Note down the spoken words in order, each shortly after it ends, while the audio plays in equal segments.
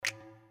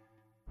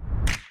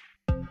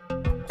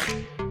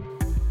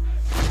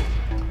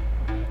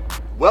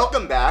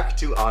Welcome back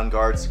to On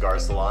Guard Cigar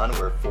Salon,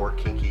 where four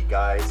kinky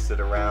guys sit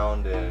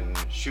around and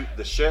shoot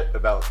the shit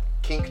about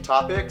kink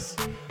topics.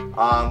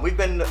 We've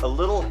been a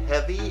little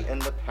heavy in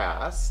the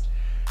past.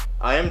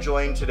 I am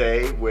joined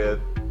today with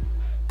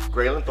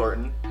Graylin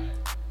Thornton,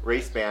 Ray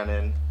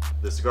Spannon,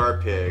 the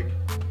Cigar Pig.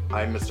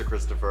 I'm Mr.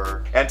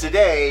 Christopher. And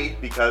today,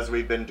 because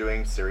we've been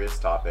doing serious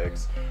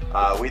topics,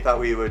 we thought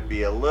we would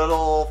be a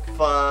little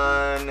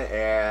fun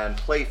and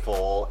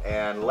playful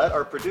and let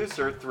our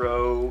producer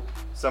throw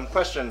some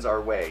questions our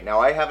way. Now,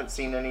 I haven't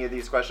seen any of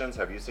these questions.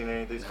 Have you seen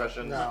any of these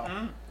questions? No.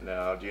 Mm-hmm.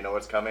 No. Do you know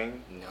what's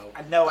coming? No. I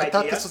have no idea. I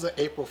thought this was an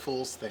April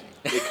Fool's thing.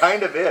 It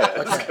kind of is.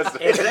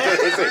 Is it?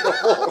 It's April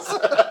Fool's.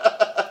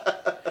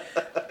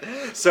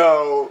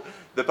 So,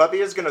 the puppy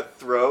is going to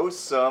throw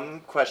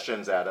some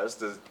questions at us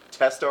to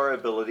test our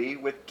ability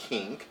with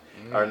kink,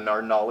 our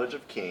knowledge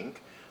of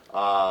kink.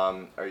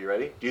 Are you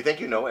ready? Do you think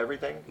you know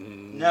everything?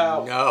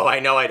 No. No, I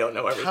know I don't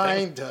know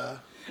everything.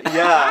 Kinda.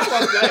 Yeah.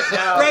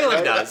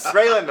 Braylon does.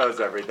 Braylon knows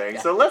everything,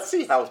 so let's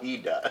see how he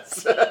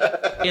does.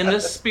 In the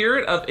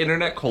spirit of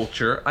internet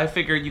culture, I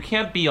figured you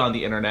can't be on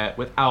the internet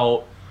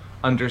without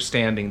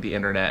understanding the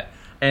internet.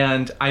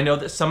 And I know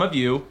that some of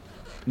you,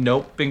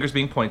 no fingers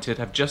being pointed,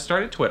 have just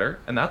started Twitter,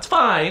 and that's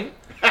fine.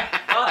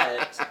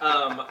 But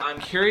I'm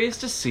curious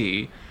to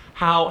see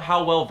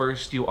how well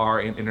versed you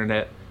are in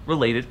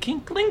internet-related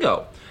kink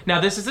lingo. Now,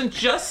 this isn't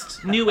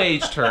just new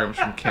age terms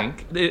from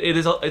kink.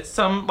 It's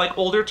some like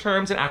older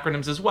terms and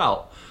acronyms as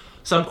well.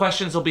 Some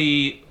questions will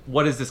be,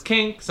 what is this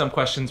kink? Some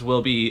questions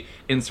will be,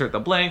 insert the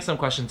blank. Some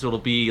questions will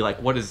be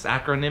like, what does this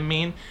acronym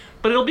mean?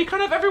 But it'll be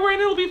kind of everywhere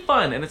and it'll be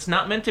fun. And it's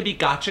not meant to be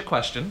gotcha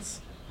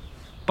questions,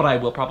 but I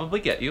will probably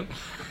get you.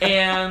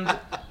 And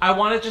I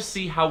want to just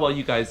see how well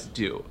you guys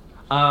do.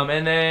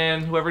 And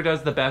then whoever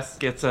does the best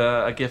gets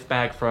a gift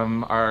bag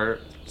from our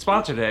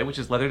sponsor today, which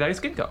is Leather Daddy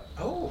Skin Co.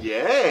 Oh.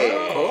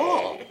 Yay!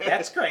 Cool.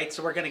 That's great.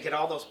 So we're going to get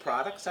all those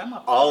products? I'm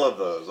up. All of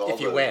those.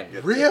 If you win.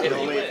 Really?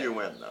 Only if you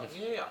win, though.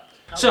 Yeah.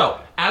 So,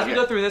 as we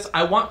go through this,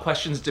 I want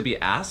questions to be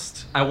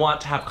asked. I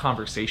want to have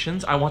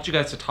conversations. I want you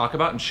guys to talk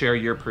about and share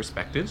your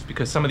perspectives,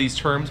 because some of these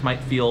terms might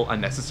feel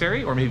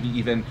unnecessary or maybe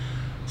even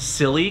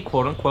silly,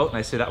 quote unquote, and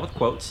I say that with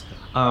quotes,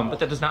 but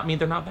that does not mean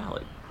they're not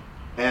valid.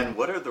 And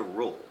what are the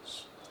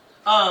rules?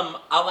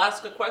 I'll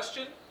ask a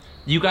question.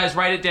 You guys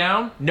write it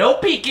down. No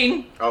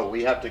peeking. Oh,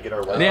 we have to get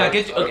our whiteboard. Yeah,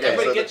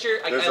 everybody so get your...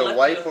 There's I a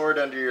left whiteboard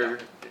under your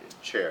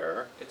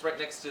chair. It's right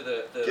next to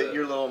the... Get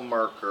your little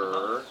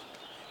marker.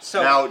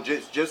 So Now,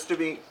 just to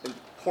be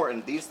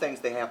important, these things,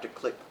 they have to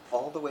click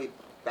all the way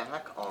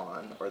back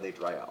on or they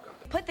dry out.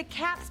 Put the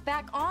caps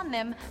back on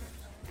them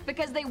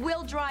because they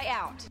will dry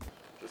out.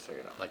 Just so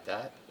you know. Like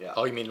that? Yeah.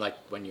 Oh, you mean like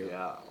when you're...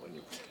 Yeah, when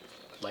you...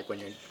 Like when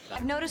you're...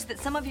 I've noticed that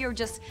some of you are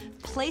just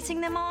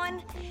placing them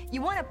on.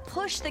 You want to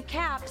push the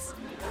caps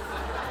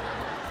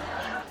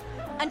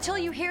until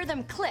you hear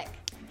them click.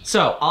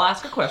 So, I'll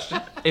ask a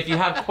question. If you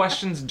have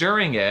questions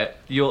during it,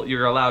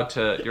 you're allowed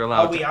to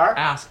we are?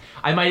 ask.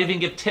 I might even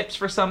give tips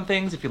for some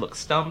things if you look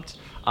stumped.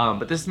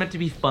 But this is meant to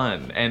be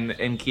fun and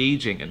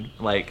engaging and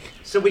like...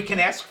 So we can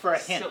ask for a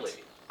hint. Silly.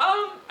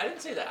 I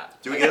didn't say that.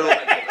 Do we get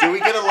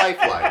a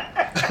lifeline?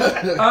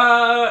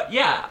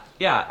 Yeah.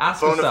 Ask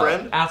Phone us a up.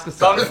 friend? Ask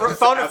us up.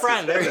 Phone a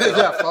friend. There you go.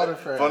 Yeah, phone a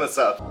friend. Phone us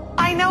up.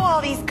 I know all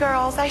these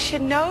girls. I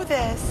should know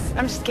this.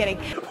 I'm just kidding.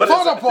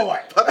 Phone a boy!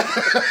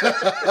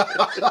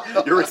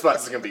 Your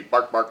response is going to be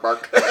bark, bark,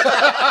 bark.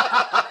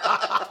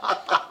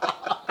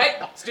 Hey,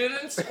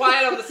 students,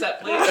 quiet on the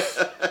set, please.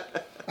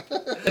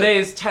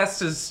 Today's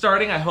test is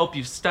starting. I hope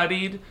you've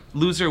studied.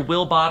 Loser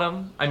will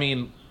bottom. I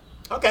mean...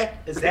 Okay.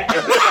 Is that?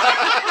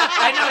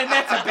 I know, and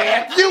that's a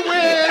bad. You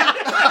win!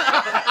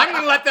 I'm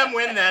going to let them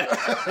win then.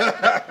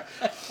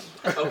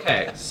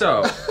 Okay,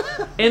 so,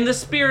 in the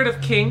spirit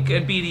of kink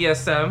and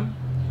BDSM,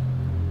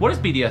 what does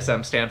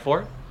BDSM stand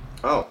for?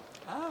 Oh.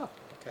 Oh,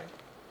 okay.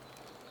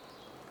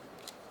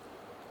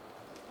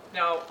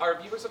 Now, our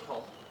viewers at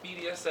home,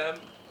 BDSM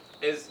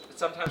is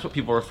sometimes what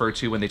people refer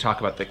to when they talk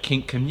about the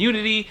kink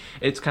community.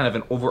 It's kind of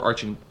an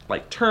overarching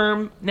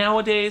term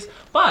nowadays,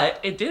 but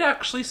it did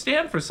actually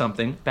stand for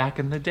something back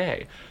in the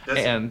day.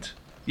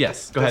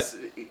 Yes, go ahead.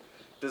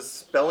 Does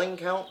spelling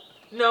count?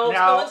 No,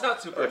 spelling's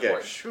not super Okay.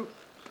 important. Shoot.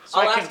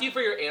 I'll ask you for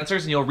your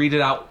answers and you'll read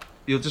it out.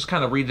 You'll just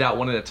kind of read it out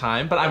one at a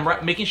time, but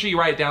I'm making sure you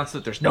write it down so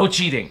that there's no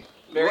cheating.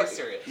 Very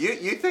serious.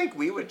 You think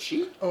we would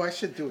cheat? Oh, I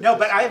should do it. No, this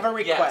but I way. have a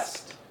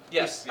request.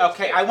 Yes.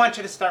 Okay, I want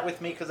you to start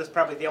with me because it's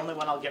probably the only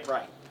one I'll get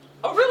right.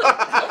 Oh, really? Okay.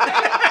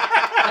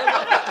 I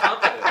love that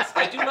confidence.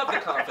 I do love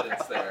the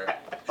confidence there.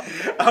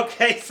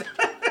 Okay. So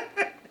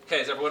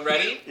Okay, is everyone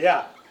ready?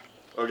 yeah.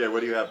 Okay,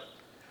 what do you have?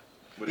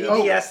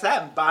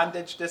 BDSM,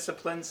 bondage,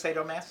 discipline,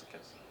 sadomasochism.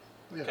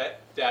 Yeah. Okay,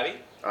 Daddy?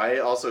 I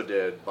also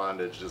did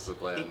bondage,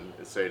 discipline,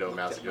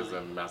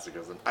 sadomasochism,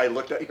 masochism. I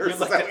looked at yours. Is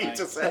looked that at what you mine.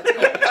 just said?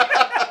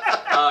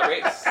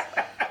 Race.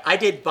 I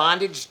did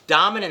bondage,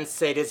 dominance,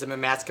 sadism,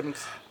 and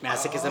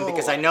masochism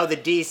because I know the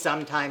D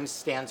sometimes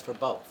stands for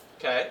both.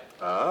 Okay.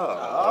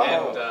 Oh.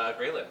 And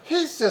Graylin.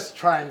 He's just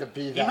trying to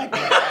be He might that be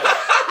guy.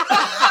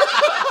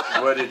 right.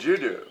 What did you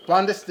do?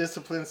 Bondage,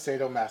 discipline,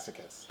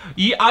 sadomasochist.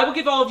 Yeah, I will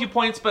give all of you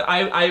points, but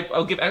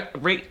I'll give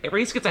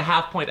Race gets a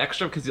half point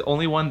extra because he's the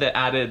only one that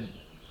added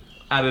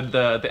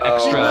the extra.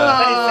 But is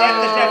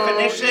that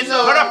the definition?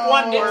 Put up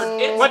one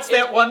word. What's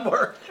that one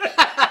word?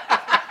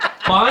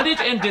 Bondage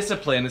and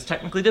discipline is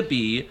technically the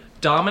B.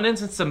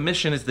 Dominance and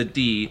submission is the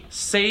D.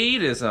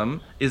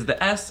 Sadism is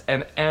the S,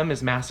 and M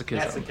is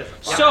masochism.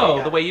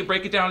 So the way you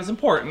break it down is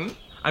important.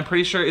 I'm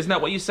pretty sure, isn't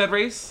that what you said,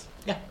 Race?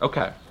 Yeah.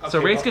 Okay. So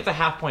Race gets a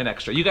half point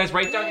extra. You guys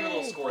write down your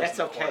little scores. That's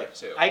in the okay. corner,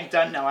 too. I'm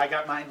done now. I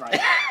got mine right.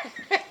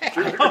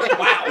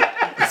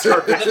 It's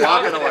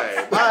walking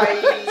away.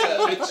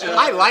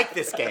 I like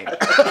this game.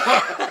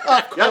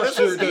 Yeah, this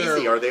is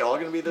easy. Are they all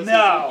going to be this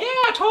No. easy?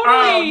 Yeah, totally.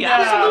 Oh, no,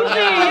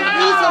 Absolutely.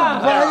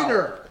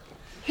 no.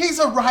 He's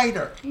a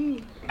writer.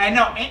 I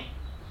know.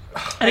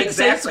 I didn't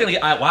say it's gonna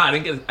get. Wow, I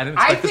didn't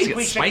I expect this to think get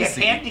we should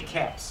spicy. get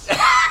handicaps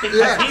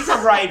because he's a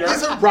writer.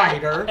 He's a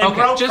writer. And Okay,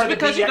 wrote just for the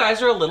because you BS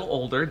guys are a little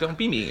older, don't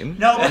be mean.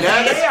 No, but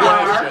Next they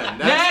are. question.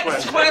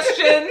 Next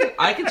question.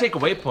 I can take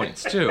away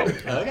points too.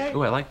 Okay.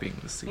 Ooh, I like being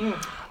the C.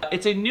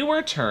 It's a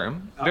newer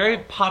term, very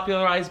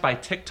popularized by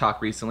TikTok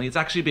recently. It's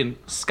actually been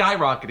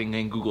skyrocketing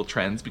in Google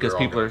Trends because We're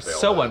all people are gonna fail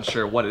so that.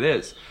 unsure what it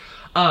is.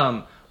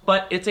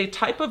 But it's a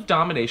type of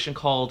domination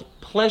called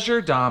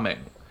pleasure doming.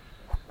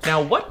 Now,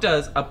 what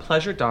does a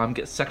pleasure dom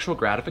get sexual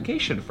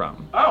gratification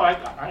from? Oh,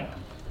 I know.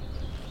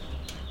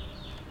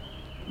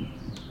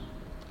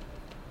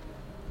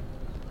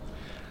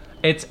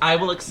 I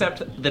will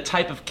accept the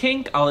type of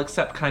kink. I'll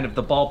accept kind of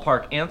the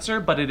ballpark answer,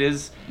 but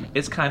it's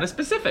kind of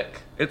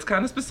specific. It's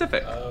kind of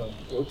specific. Oh,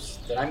 oops.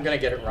 Then I'm gonna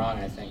get it wrong,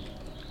 I think.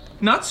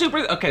 Not super.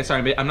 Okay,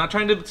 sorry. I'm not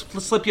trying to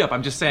slip you up.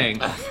 I'm just saying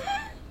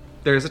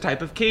there's a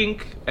type of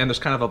kink, and there's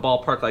kind of a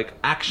ballpark like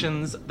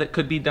actions that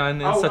could be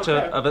done in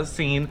a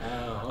scene.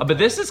 But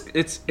this is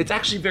it's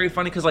actually very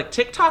funny because like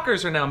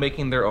TikTokers are now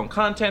making their own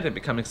content and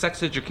becoming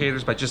sex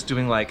educators by just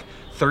doing like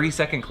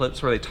 30-second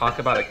clips where they talk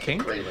about a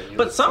kink.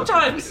 But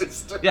sometimes,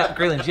 yeah,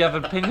 Graylin, do you have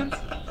opinions?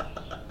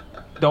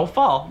 Don't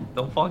fall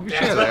in your chair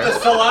That's what there. the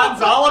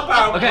salon's all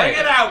about. Okay. Bring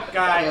it out,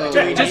 guys.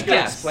 Do we Just need to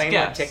guess. explain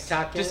guess. what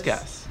TikTok is? Just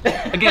guess.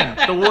 Again,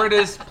 the word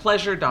is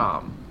pleasure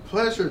dom.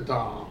 Pleasure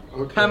dom.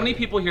 Okay. How many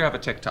people here have a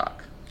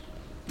TikTok?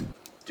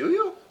 Do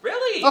you?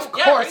 Really? Of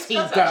course he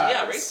does.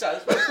 Yeah, Race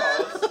does. Race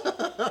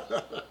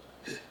follows.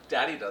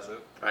 Daddy doesn't.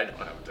 I don't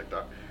have a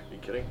TikTok. Are you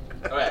kidding?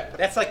 Okay.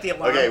 That's like the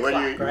alarm Okay, clock,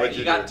 what'd right?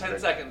 You got 10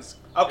 seconds.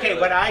 Okay, Graylin.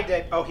 what I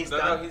did. Oh, he's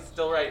done. No, he's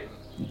still writing.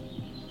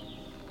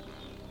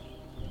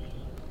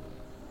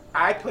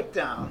 I put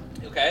down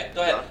Okay,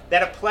 go ahead.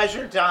 that a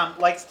pleasure dom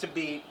likes to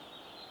be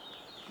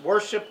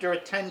worshipped or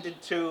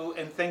attended to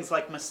in things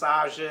like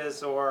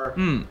massages or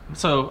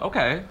So,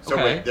 okay. So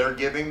okay. wait, they're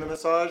giving the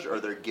massage or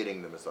they're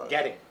getting the massage?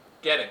 getting.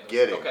 Getting.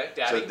 Getting. Okay,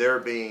 Daddy. So they're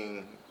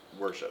being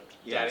worshipped.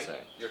 Daddy, I'm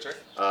saying. your turn.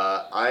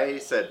 I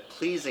said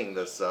pleasing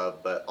the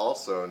sub, but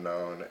also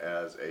known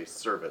as a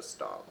service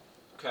dom.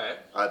 Okay.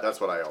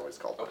 That's what I always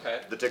called them.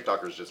 Okay. The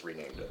TikTokers just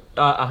renamed it. You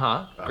don't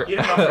know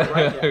if it's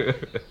right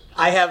yet.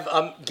 I have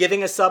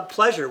giving a sub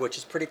pleasure, which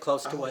is pretty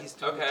close to what.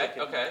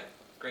 Okay.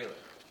 Graylin.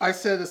 I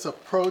said it's a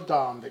pro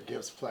dom that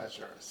gives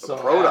pleasure. So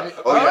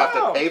You have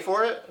to pay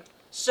for it?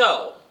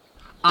 So,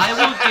 I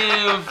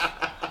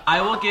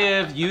will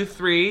give you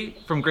three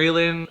from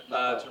Graylin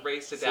to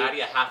Race to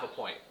Daddy a half a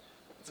point.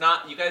 It's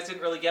not. You guys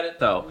didn't really get it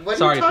though. What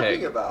Sorry, are you talking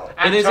Pig. about?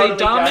 I'm It is totally a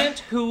dominant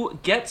who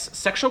gets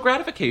sexual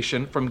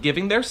gratification from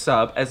giving their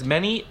sub as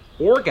many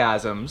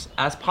orgasms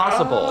as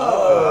possible.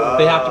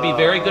 They have to be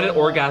very good at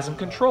orgasm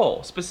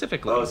control,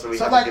 specifically. Oh, so we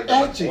So have like to give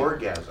them edging. an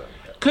orgasm.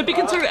 Could be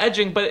considered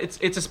edging, but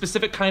it's a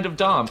specific kind of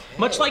dom.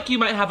 Much like you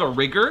might have a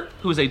rigger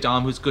who is a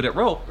dom who's good at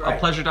rope. A Right.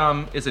 pleasure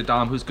dom is a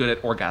dom who's good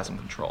at orgasm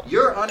control.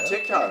 You're on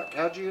TikTok.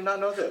 How'd you not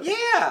know this?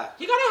 Yeah.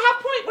 You got a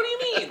half point. What do you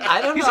mean?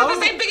 I don't You know. said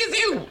the same thing as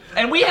you.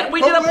 And we did a But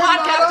we're not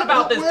podcast on-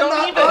 about this. We're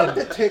Don't not on even.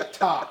 the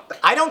TikTok.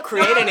 I don't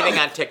create anything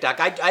on TikTok.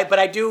 But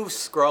I do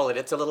scroll it.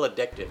 It's a little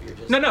addictive. You're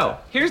just No.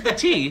 Here's the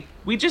tea.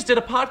 We just did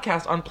a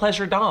podcast on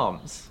pleasure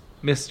doms,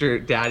 Mr.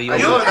 Daddy. I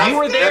know, You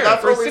were there that's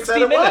for what we 60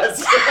 said it minutes.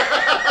 was.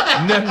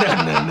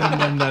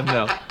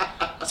 No.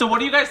 So what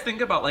do you guys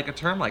think about like a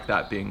term like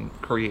that being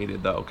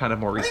created though, kind of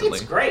more I think recently?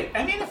 it's great.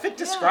 I mean, if it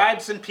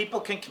describes and people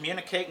can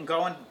communicate and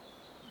go and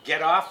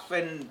get off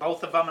and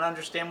both of them and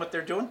understand what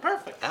they're doing,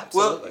 perfect.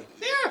 absolutely.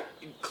 Yeah,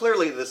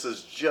 clearly this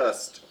is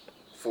just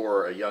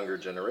for a younger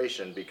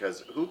generation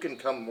because who can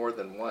come more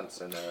than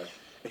once in a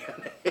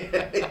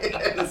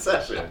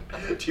session?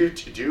 Do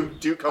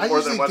you come I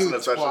more than usually once do in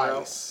a session now?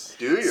 twice.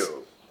 Do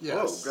you? Yes.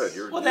 Oh, good.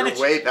 You're, Well, then you're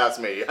it's- way past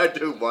me. I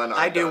do one.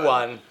 I do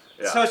one.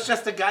 Yeah. So it's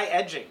just a guy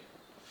edging.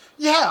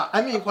 Yeah,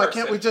 I mean, why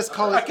can't we just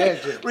call it Okay.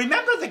 edging?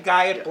 Remember the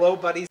guy at Blow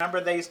Buddies?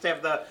 Remember they used to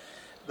have the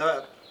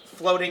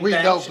floating We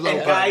know bench, Blow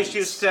and guys Buddies.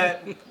 used to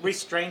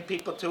restrain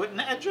people to it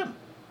and edge them,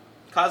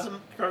 cause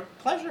them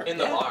pleasure. In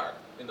the Yeah. bar.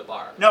 In the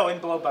bar. No, in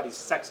Blow Buddies,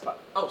 sex club.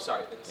 Oh,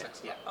 sorry. In the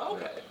sex Yeah. club. Oh,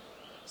 okay.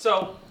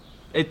 So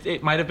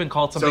it might have been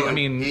called something. So I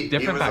mean, he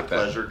different was back a then.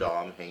 pleasure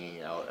dom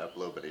hanging out at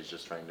Blow, but he's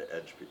just trying to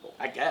edge people.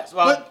 I guess.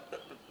 Well,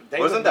 they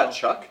Wasn't would that know.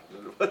 Chuck?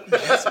 Are we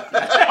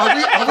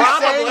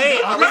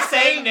saying Are we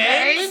saying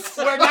names?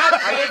 We're not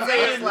I didn't say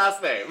his saying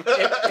last name.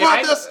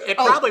 It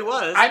probably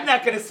was. I'm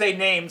not going to say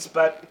names,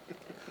 but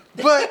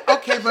But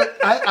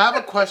I have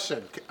a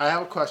question.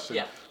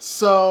 Yeah.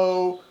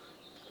 So,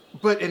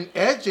 but in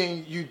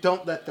edging, you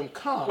don't let them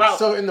come. Well,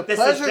 so in the this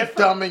is pleasure different.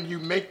 dumbing, you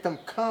make them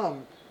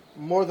come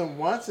more than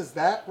once. Is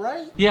that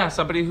right? Yeah,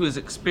 somebody who is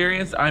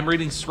experienced. I'm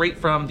reading straight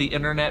from the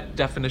internet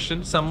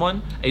definition.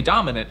 Someone, a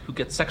dominant, who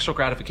gets sexual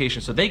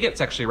gratification, so they get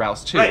sexually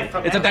aroused too. Right,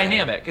 from It's a that.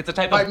 dynamic. It's a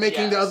type By of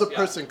making the other yeah.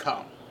 person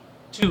come.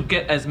 to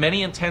get as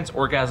many intense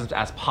orgasms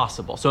as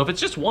possible. So if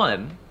it's just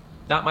one,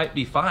 that might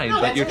be fine. No,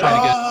 but that's you're good.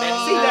 trying to get.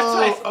 see,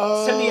 that's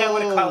why to me I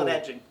would call it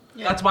edging.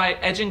 That's why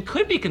edging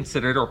could be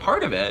considered or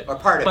part of it. Or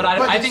part of but it. I,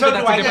 But I think so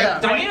that do that's a I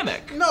different get it.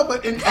 dynamic. No,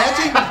 but in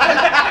edging,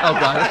 Oh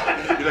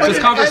god. but This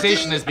in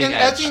conversation edging, is being in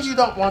edged. edging, you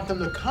don't want them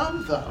to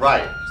come though.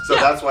 Right. So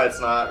Yeah. that's why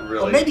it's not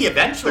really. Well, maybe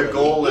eventually. The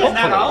goal is. Well,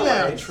 not always.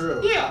 Yeah, true.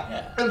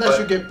 Yeah. Unless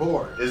But- you get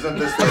bored. Isn't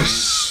this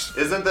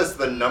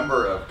the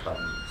number of comes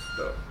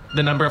though?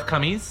 The number of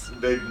cummies.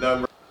 The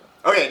number.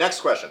 Okay, next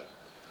question.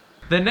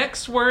 The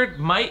next word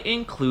might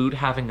include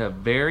having a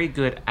very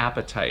good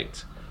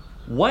appetite.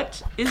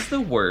 What is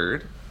the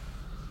word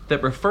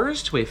that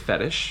refers to a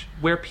fetish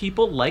where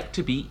people like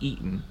to be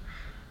eaten?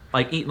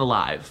 Like eaten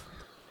alive.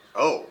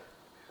 Oh.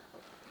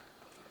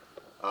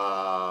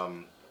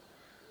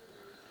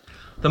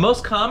 The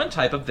most common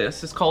type of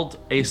this is called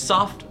a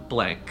soft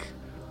blank.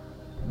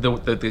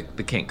 The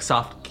kink,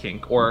 soft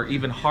kink, or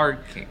even hard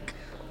kink.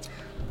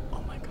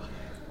 Oh my god.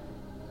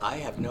 I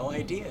have no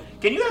idea.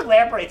 Can you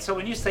elaborate? So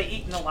when you say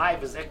eaten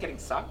alive, is that getting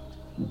sucked?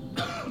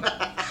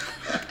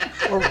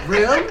 Or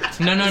rim?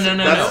 No.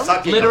 That's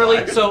sucking Literally,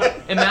 alive. so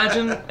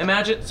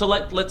imagine. So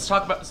let's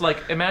talk about. So like,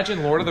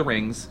 imagine Lord of the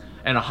Rings,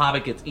 and a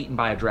hobbit gets eaten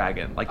by a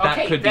dragon. Like that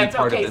Okay, could be that's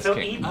part okay, of this so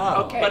kink. eaten-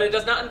 Oh. okay. But it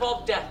does not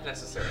involve death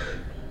necessarily.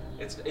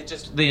 It's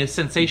just the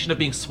sensation of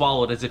being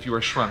swallowed as if you were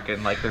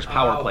shrunken. Like there's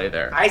power Oh, play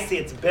there. I see.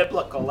 It's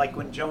biblical, like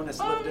when Jonas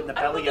lived in the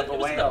belly of a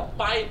whale.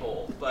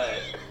 Bible, but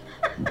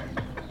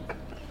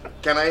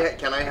Can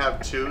I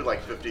have two,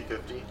 like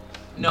 50-50?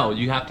 no,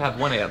 you have to have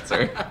one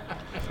answer.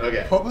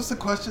 Okay. What was the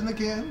question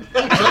again?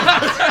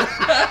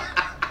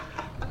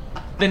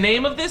 The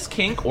name of this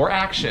kink or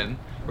action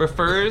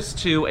refers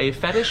to a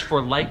fetish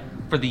for the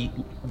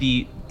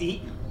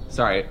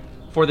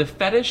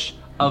fetish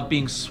of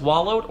being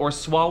swallowed or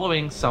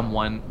swallowing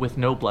someone with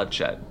no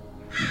bloodshed.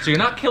 So you're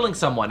not killing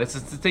someone. It's a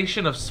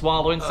sensation of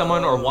swallowing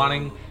someone or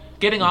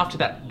getting off to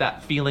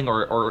that feeling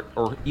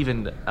or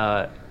even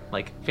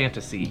like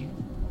fantasy.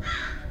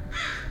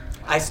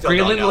 I still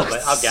don't know,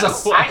 but I'll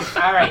guess. So-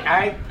 All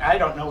right, I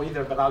don't know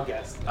either, but I'll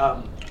guess.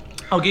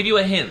 I'll give you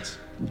a hint.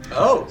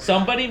 Oh.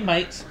 Somebody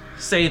might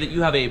say that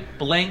you have a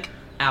blank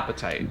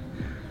appetite.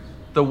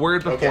 The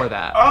word before Okay.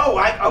 that.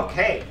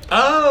 Okay.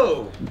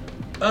 Oh.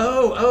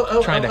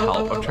 I'm trying to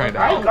help. I'm trying to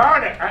I help.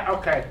 got it.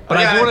 Okay. But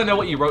I Okay. do want to know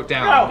what you wrote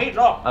down. No, he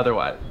looked.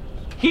 Otherwise.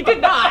 He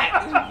did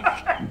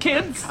not!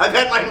 Kids! I've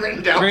had mine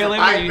written down. Graylin,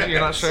 for 5 you're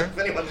not minutes. sure? If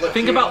anyone looked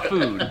Think through about it.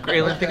 food.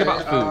 Graylin, think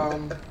about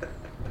food.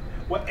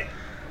 What?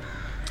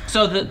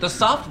 So the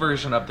soft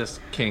version of this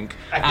kink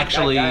I think I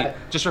actually got it.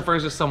 just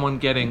refers to someone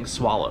getting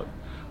swallowed.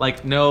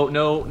 Like no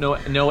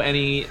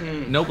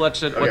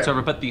bloodshed Okay.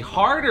 whatsoever. But the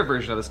harder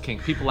version of this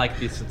kink, people like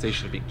the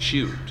sensation of being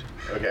chewed.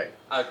 Okay.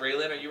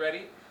 Graylin, are you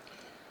ready?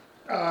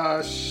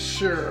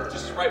 Sure.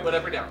 Just write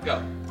whatever down.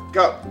 Go.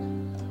 Go.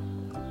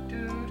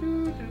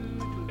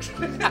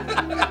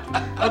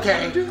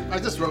 Okay, I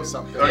just wrote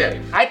something.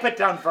 Okay. I put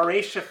down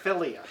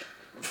voraciphilia.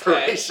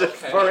 Voracious.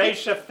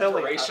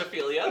 Voraciphilia.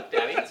 Voraciphilia,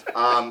 Daddy.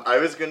 I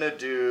was gonna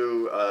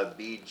do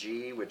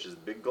BG, which is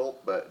big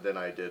gulp, but then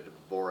I did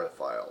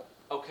vorophile.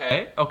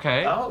 Okay.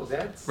 Oh,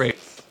 that's. Great.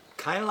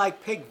 Kind of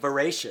like pig,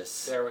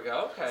 voracious. There we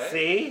go. Okay.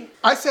 See?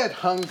 I said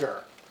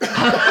hunger.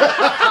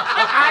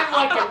 I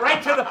like it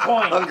right to the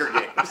point. Hunger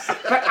Games.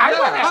 But I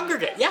want to. Hunger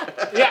Games, yeah.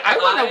 Yeah, I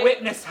want I- to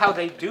witness how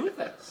they do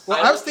this. Well,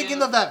 I I was will thinking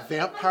give- of that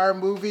vampire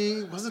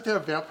movie. Wasn't there a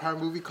vampire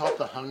movie called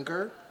The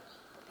Hunger?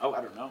 Oh,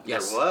 I don't know.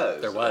 Yes, There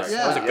was. There was. Yeah.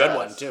 That was a good Yes,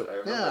 one, too. I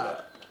remember Yeah.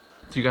 that.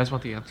 Do you guys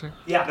want the answer?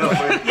 Yeah.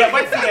 Yeah.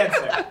 What's the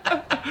answer?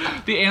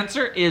 The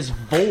answer is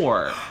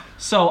vor.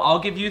 So I'll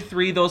give you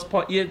 3 those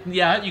points.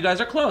 Yeah, you guys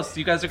are close.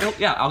 You guys are close.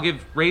 Yeah, I'll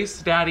give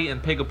race, daddy,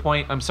 and pig a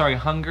point. I'm sorry,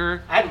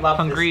 hunger. I love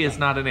Hungry this is game.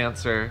 not an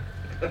answer.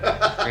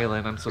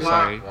 Raylan, I'm so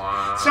sorry.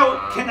 So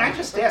can I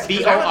just ask?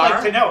 'Cause I would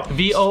like to know.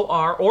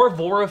 VOR or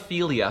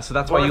vorophilia. So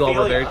that's why you all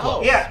were very Vorophilia.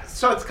 close. Yeah.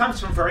 So it comes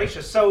from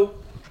voracious. So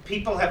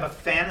people have a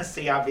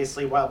fantasy,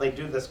 obviously, while they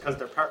do this because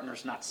their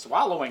partner's not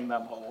swallowing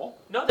them whole.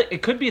 No,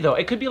 it could be though.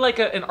 It could be like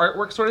an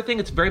artwork sort of thing.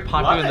 It's very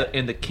popular Love it.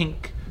 in the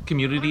kink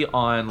community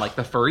on like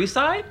the furry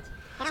side.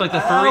 So like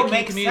the furry kink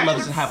makes community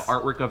loves to sense. have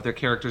artwork of their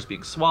characters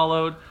being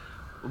swallowed.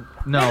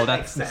 No, That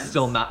that's makes sense.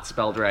 still not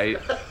spelled right.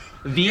 said-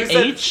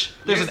 VH?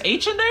 There's you an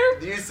H in there?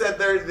 You said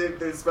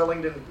their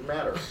spelling didn't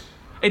matter.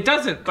 It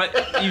doesn't, but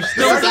you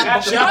still already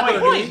got got the the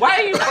point. point. Why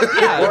are you?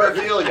 Yeah,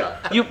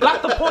 Vorophilia. you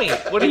got the point.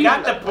 What are You you?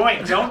 got the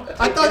point. Don't.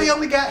 I thought he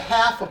only got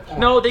half a point.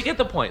 No, they get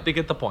the point. They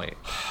get the point.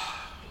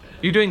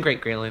 You're doing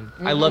great, Graylin.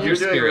 I love your You're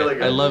doing spirit. really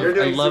good. I love You're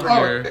doing super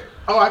your.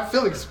 Oh, I'm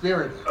feeling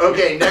spirited.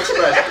 Okay, next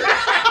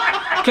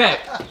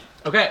question.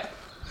 Okay.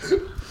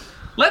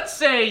 Let's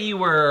say you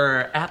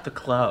were at the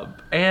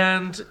club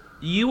and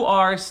you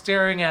are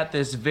staring at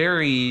this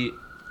very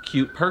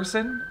cute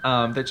person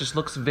that just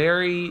looks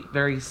very,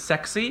 very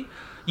sexy.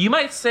 You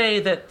might say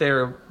that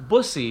their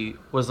bussy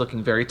was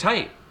looking very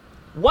tight.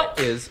 What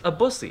is a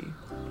bussy?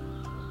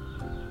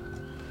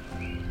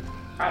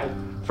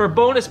 For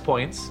bonus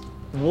points,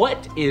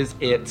 what is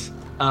it?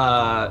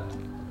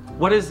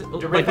 What is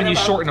like when you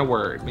shorten a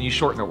word? When you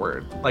shorten a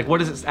word, like what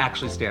does it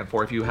actually stand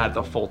for if you had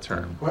the full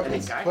term? What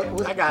was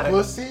I got it.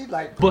 pussy?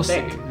 Like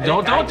Bussy.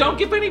 Don't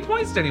give any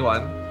points to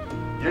anyone.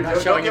 You're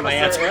not showing you my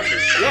answer.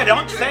 Yeah,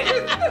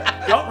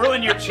 don't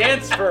ruin your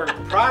chance for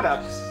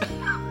products.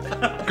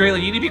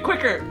 Graylin, you need to be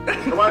quicker.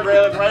 Come on,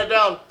 Braylon, write it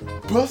down.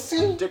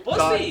 pussy? Dick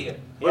Bussy.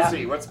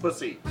 Pussy. What's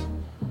pussy?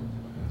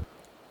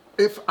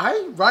 If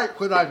I write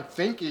what I'm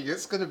thinking,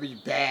 it's gonna be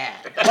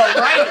bad. Well,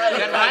 write it.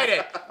 Then write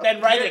it.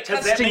 Then write it,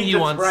 because that Testing means you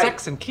it's on right.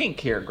 sex and kink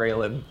here,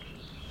 Graylin.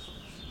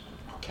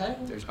 Okay.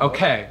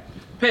 Okay.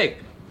 Pig.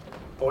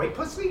 Boy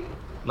pussy?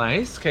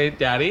 Nice. Okay,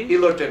 Daddy. He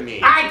looked at me.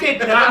 I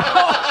did not.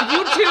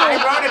 You too. I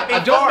wrote it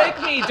before.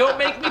 Don't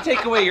make me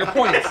take away your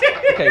points.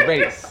 Okay,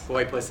 race.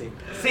 Boy pussy.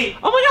 See,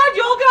 Oh my God,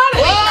 you all got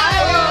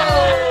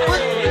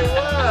it.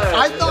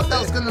 I thought that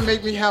was gonna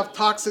make me have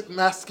toxic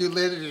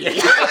masculinity.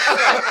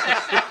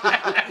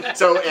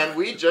 So, and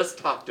we just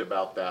talked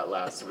about that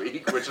last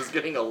week, which is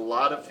getting a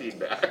lot of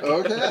feedback.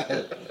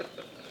 Okay.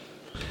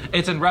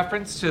 It's in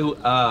reference to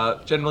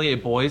generally a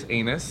boy's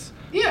anus.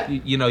 Yeah.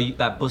 You know,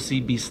 that bussy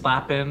be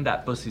slapping,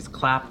 that bussy's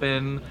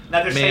clapping.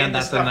 Now they're saying Man,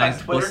 this that's a stuff on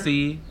nice Twitter?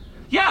 bussy.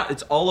 Yeah,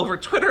 it's all over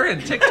Twitter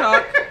and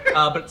TikTok,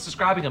 but it's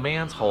describing a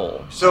man's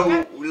hole.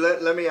 So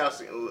let me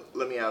ask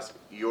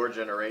your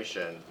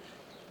generation,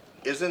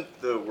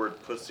 isn't the word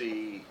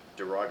pussy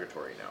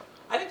derogatory now?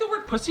 I think the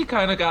word pussy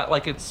kind of got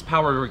like its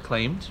power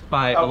reclaimed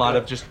by a lot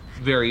of just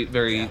very,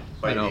 very,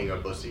 By you know. being a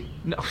pussy?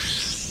 No, I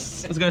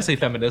was gonna say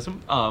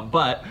feminism,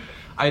 but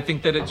I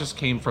think that it just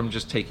came from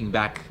just taking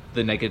back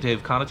the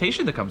negative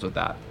connotation that comes with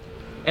that.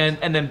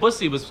 And then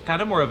bussy was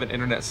kind of more of an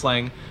internet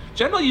slang,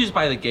 generally used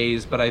by the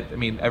gays, but I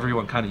mean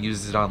everyone kind of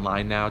uses it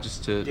online now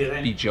just to Do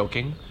they? be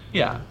joking.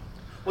 Yeah.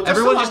 well,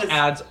 Everyone so just long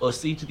adds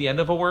ussy to the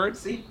end of a word.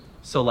 See?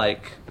 So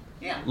like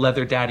Yeah.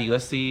 leather daddy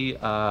ussy,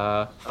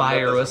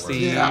 fire doesn't work.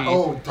 ussy. Yeah.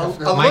 Oh,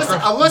 don't. A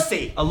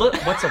lussy.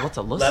 What's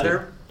a lussy?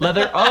 Leather?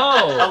 Leather.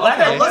 Oh.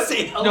 leather okay.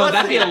 lussy. A No,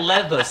 that'd be a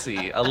lussy.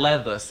 leathersy. A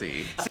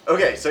leathersy.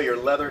 Okay, so your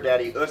Leather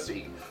Daddy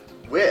Ussy,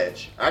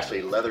 which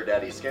actually Leather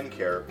Daddy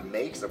Skincare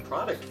makes a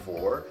product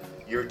for,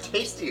 your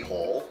tasty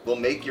hole will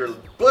make your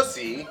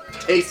pussy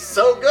taste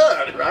so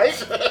good, right?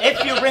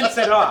 If you rinse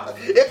it off.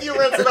 If you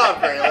rinse it off,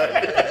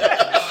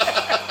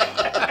 Braylon.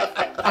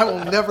 I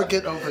will never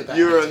get over that.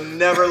 You'll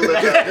never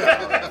live it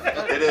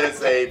down. It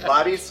is a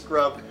body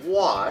scrub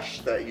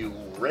wash that you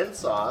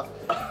rinse off,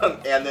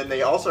 and then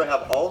they also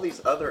have all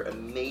these other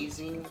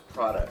amazing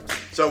products.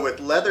 So with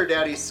Leather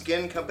Daddy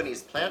Skin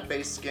Company's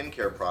plant-based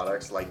skincare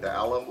products like the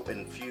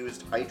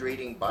aloe-infused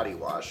hydrating body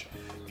wash,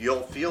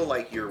 you'll feel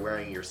like you're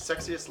wearing your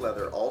sexiest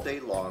leather all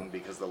day long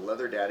because the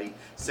Leather Daddy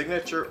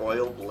Signature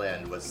Oil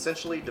Blend was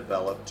essentially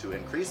developed to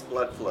increase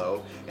blood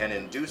flow and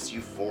induce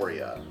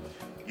euphoria.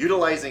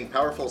 Utilizing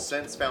powerful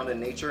scents found in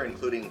nature,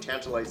 including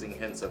tantalizing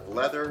hints of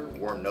leather,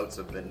 warm notes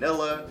of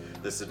vanilla,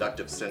 the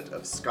seductive scent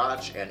of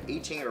scotch, and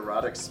 18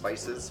 erotic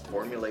spices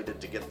formulated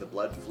to get the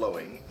blood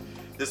flowing.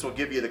 This will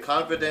give you the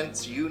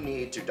confidence you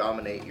need to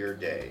dominate your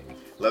day.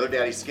 Leather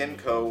Daddy Skin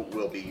Co.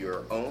 will be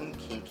your own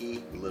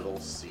kinky little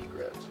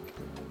secret.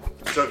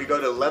 So if you go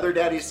to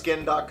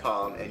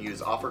leatherdaddyskin.com and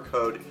use offer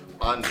code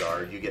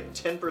ONGUARD, you get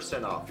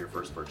 10% off your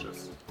first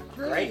purchase.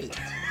 Great.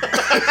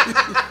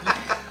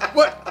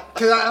 What?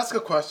 Can I ask a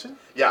question?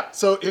 Yeah.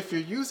 So if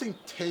you're using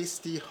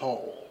Tasty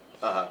Hole,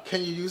 Uh-huh.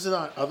 can you use it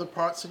on other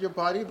parts of your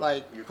body?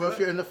 Like, if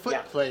you're in the foot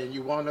Yeah. play and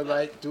you want to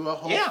like do a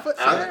whole Yeah. foot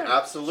Ab- thing?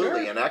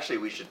 absolutely, and actually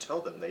we should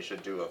tell them they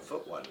should do a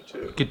foot one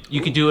too.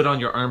 You could do it on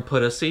your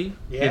armpit ussy,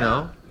 you Yeah.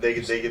 know? They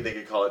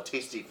could call it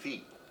Tasty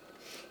Feet.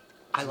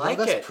 I like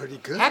that's it. pretty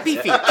good. Happy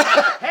feet.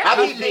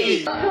 Happy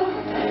Feet!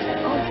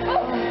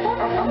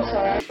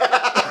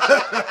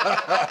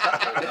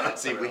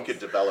 See, we could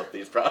develop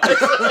these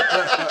products.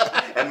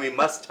 And we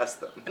must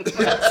test them.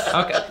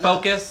 Okay,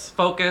 focus.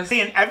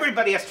 See, and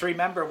everybody has to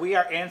remember we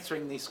are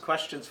answering these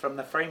questions from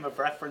the frame of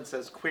reference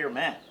as queer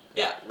men.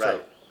 Yeah,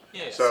 Right.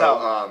 Yeah.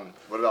 So,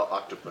 what about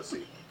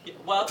Octopussy?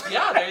 well,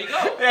 yeah, there you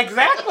go.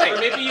 Exactly. Or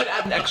maybe you'd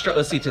add an extra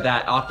ussy to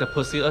that,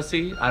 octopussy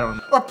ussy. I don't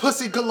know. Or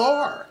pussy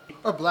galore.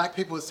 Or black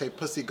people would say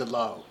pussy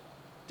galore.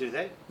 Do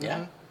they?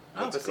 Yeah.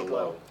 What's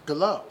Galore?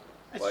 Galore.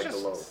 It's Like just,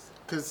 Galore.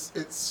 Because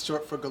it's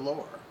short for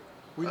galore.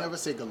 We never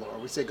say galore,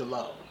 we say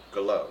galore.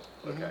 Galore.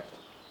 Okay.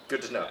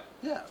 Good to know.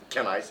 Yeah.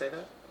 Can I say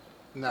that?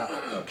 No.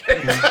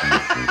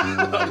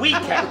 But we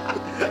can.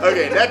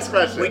 Okay, next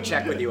question. We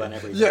check with you on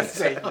everything. Yes,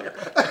 same here.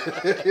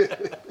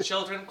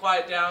 Children,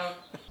 quiet down.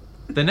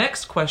 The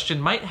next question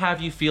might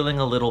have you feeling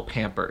a little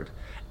pampered.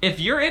 If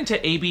you're into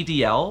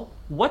ABDL,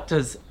 What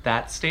does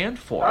that stand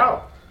for?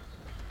 Wow.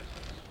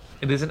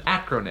 It is an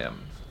acronym.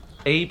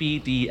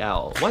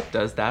 ABDL. What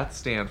does that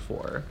stand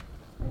for?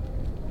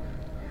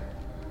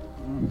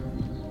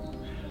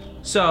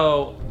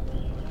 So,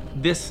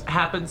 this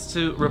happens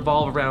to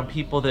revolve around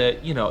people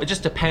that, it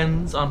just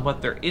depends on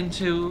what they're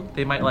into.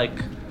 They might like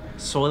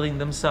soiling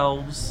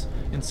themselves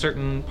in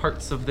certain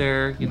parts of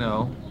their,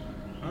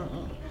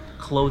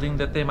 clothing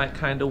that they might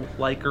kind of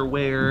like or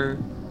wear.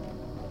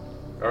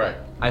 All right.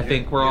 I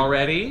think we're all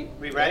ready.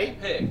 We ready?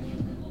 Pick.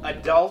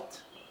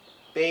 Adult,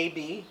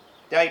 baby,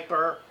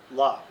 diaper,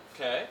 love.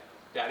 Okay.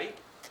 Daddy?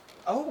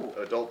 Oh.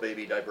 Adult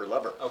baby diaper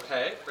lover.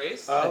 Okay.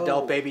 Grace?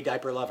 Adult baby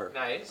diaper lover.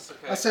 Nice.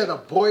 Okay. I said a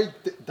boy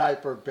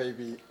diaper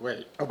baby.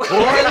 Wait, a boy,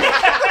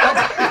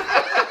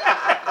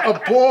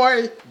 a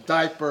boy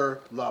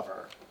diaper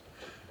lover.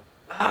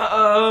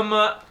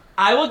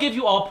 I will give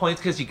you all points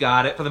because you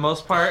got it for the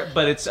most part,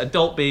 but it's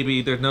adult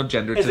baby. There's no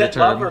gender Is to the it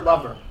term. love or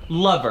lover?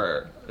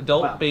 Lover.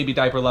 Adult Wow. baby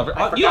diaper lover.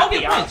 I You all forgot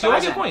get the points. You all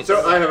outside get end. points.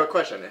 So I have a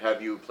question.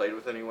 Have you played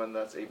with anyone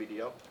that's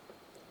ABDL?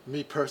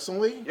 Me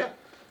personally? Yeah.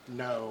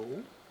 No.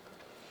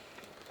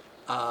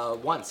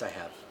 Once I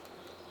have.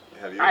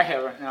 Have you? I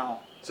haven't, no.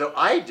 So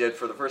I did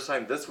for the first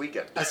time this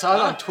weekend. I saw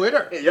it on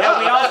Twitter. Yeah, Yeah,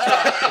 we all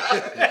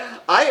saw.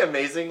 I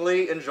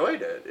amazingly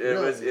enjoyed it.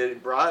 Really?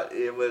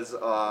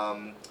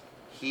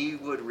 He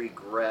would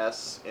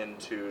regress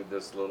into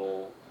this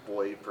little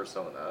boy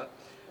persona,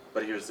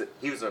 but he was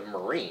a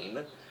Marine,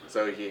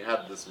 so he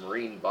had this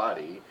Marine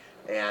body,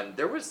 and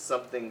there was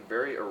something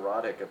very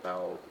erotic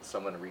about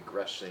someone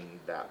regressing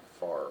that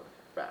far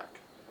back.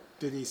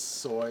 Did he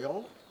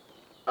soil?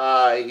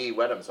 He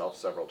wet himself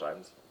several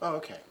times. Oh,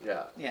 okay.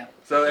 Yeah. Yeah.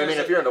 So I mean,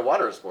 if you're into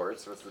water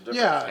sports, what's the difference?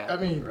 Yeah, I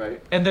mean, Right.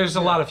 And there's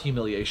a lot of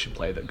humiliation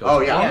play that goes Oh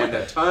yeah, along and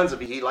with it. tons of.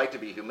 He liked to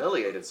be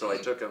humiliated, so I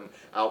took him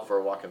out for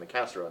a walk in the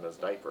Castro in his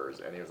diapers,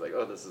 and he was like,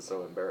 "Oh, this is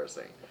so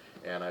embarrassing,"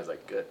 and I was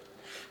like, "Good."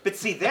 But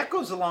see, that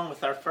goes along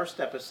with our first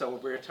episode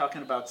where we were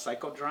talking about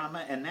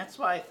psychodrama, and that's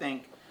why I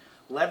think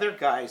leather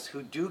guys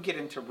who do get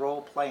into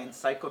role play and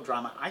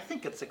psychodrama, I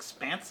think it's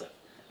expansive.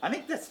 I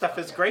think that stuff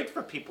is great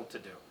for people to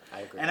do.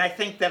 I agree. And I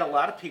think that a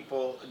lot of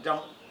people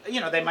don't,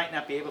 they might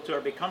not be able to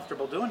or be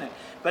comfortable doing it,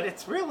 but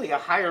it's really a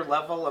higher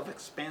level of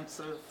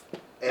expansive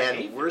And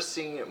behavior. we're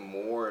seeing it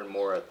more and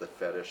more at the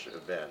fetish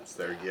events.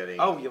 They're getting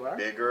Oh, you are?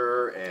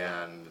 bigger,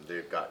 and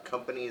they've got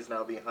companies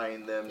now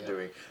behind them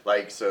doing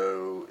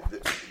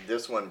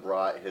this one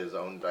brought his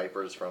own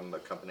diapers from a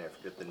company, I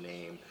forget the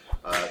name,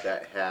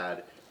 that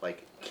had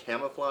like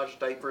camouflage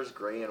diapers,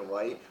 gray and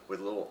white,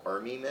 with little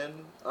army men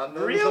on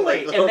them. Really?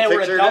 Like, And little they were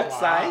picture- adult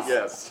size?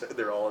 Yes,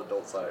 they're all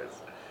adult size.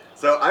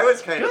 So I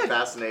was kind of Good.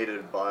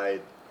 fascinated by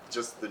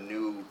just the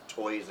new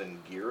toys and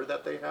gear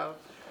that they have.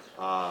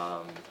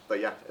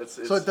 But yeah, it's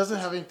so it doesn't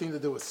have anything to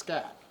do with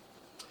scat.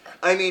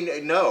 I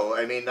mean, no.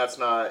 I mean, that's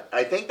not.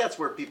 I think that's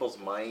where people's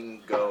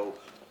mind go.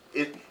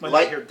 When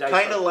they hear diaper.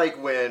 Kind of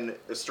like when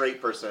a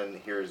straight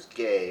person hears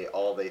gay,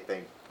 all they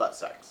think butt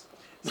sex.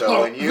 So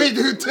Oh, when you we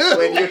do too.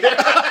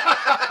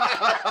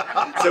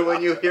 So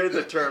when you hear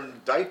the term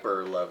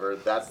diaper lover,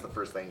 that's the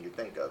first thing you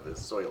think of is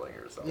soiling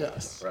yourself.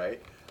 Yes.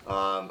 Right.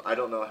 I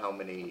don't know how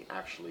many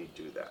actually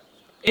do that.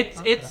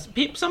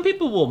 Some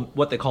people will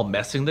what they call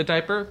messing the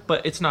diaper,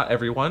 but it's not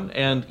everyone.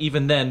 And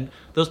even then,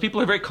 those people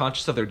are very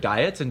conscious of their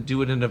diets and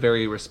do it in a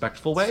very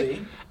respectful way.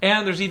 See?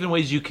 And there's even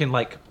ways you can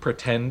like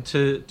pretend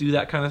to do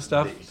that kind of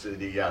stuff.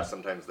 Yeah,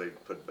 sometimes they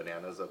put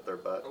bananas up their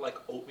butt. Or like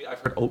oatmeal. I've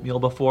heard oatmeal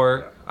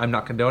before. I'm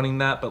not condoning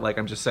that, but like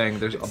I'm just saying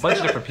there's a bunch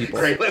of different people.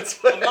 Great, let's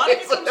A lot of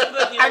people do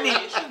the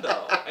humiliation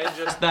though, and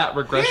just that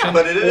regression.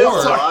 but it is or,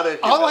 a lot of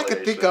All I can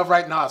think humiliation. of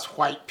right now is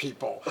white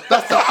people.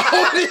 That's the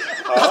only.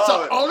 That's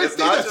the only it's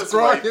thing not that's just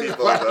growing white in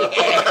people, my though.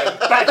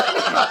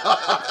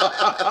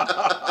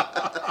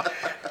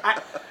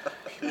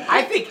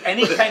 I think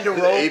any kind of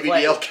The role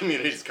play. ABDL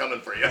community's coming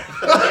for you.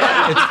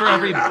 It's for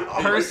every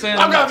person,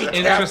 I'm gonna be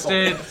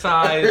interested,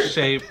 size,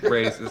 shape,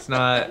 race. It's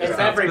not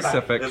everybody.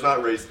 specific, It's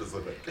not race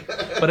specific.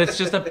 but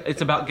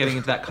it's about getting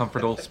into that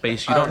comfortable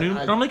space you don't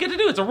normally get to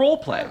do. It's a role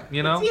play,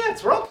 Yeah,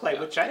 it's role play,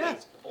 which I think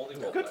is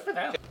good for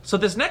them. So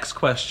this next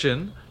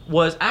question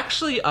was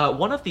actually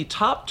one of the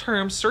top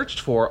terms searched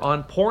for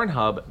on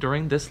Pornhub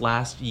during this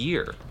last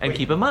year. And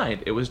keep in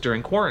mind, it was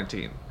during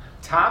quarantine.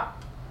 Top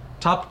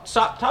Top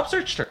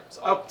search terms.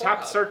 on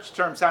top Pornhub. search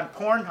terms on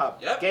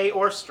Pornhub, Yep. gay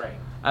or straight.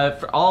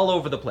 For all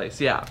over the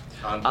place, yeah.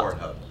 On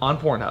Pornhub. On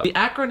Pornhub. The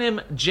acronym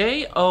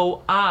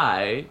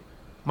JOI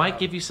might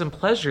give you some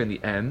pleasure in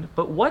the end,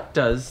 but what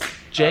does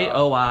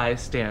JOI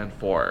stand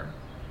for?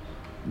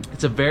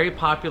 It's a very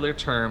popular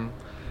term.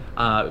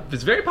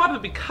 It's very popular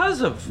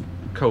because of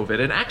COVID,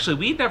 and actually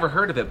we'd never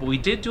heard of it, but we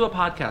did do a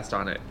podcast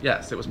on it.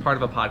 Yes, it was part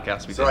of a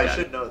podcast we So did. I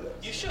should know this.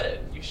 You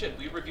should.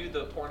 We reviewed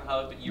the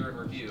Pornhub year in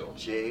review.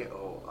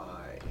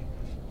 JOI.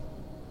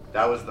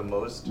 That was the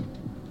most.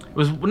 It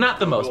was not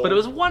the most, but it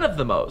was one of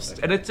the most.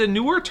 And it's a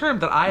newer term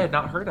that I had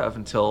not heard of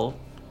until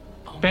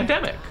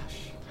pandemic.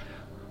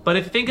 But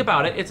if you think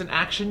about it, it's an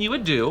action you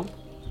would do,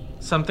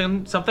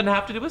 something to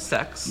have to do with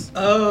sex.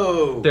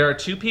 Oh. There are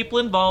two people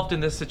involved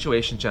in this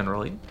situation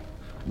generally.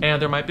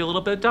 and there might be a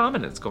little bit of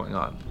dominance going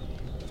on.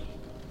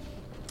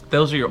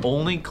 Those are your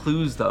only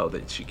clues, though,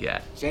 that you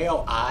get.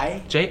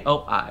 J-O-I?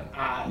 J-O-I.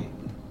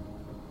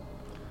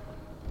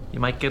 You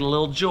might get a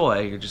little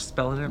joy. You're just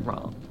spelling it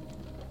wrong.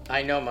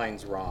 I know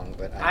mine's wrong,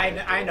 but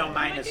I know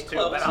mine is too,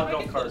 but I'll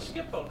go first. You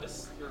get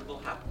bonus. Your little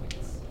half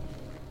points.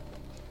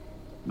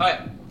 All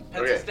right.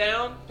 Pencils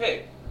down.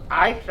 Pig.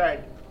 I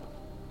said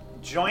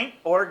joint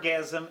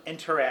orgasm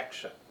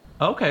interaction.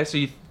 Okay, so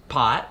you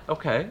pot.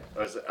 Okay.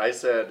 I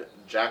said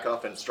jack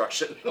off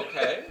instruction.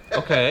 Okay.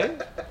 Okay.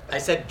 I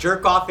said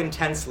jerk off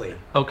intensely.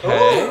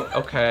 Okay.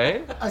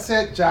 Okay. I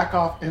said jack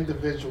off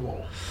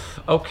individual.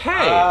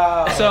 Okay.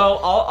 So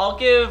I'll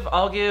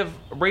give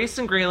Race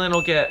and Greenland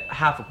will get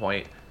half a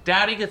point.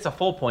 Daddy gets a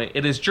full point.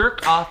 It is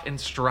jerk off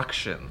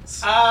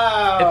instructions. Oh,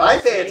 I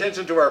pay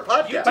attention to our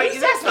podcast. but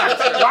that's not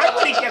fair. Why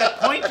would he get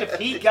a point if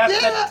he got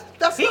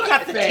that's he not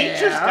got the fair.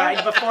 teacher's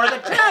guide before the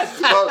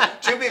test? Well,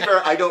 to be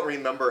fair, I don't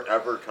remember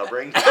ever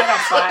covering.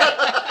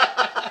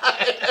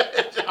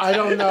 I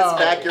don't know. It's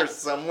back here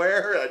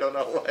somewhere. I don't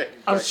know why.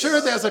 I'm sure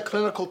there's a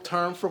clinical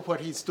term for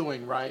what he's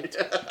doing, right?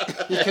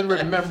 He can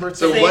remember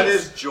So things. what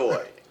is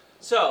joy?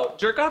 So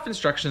jerk off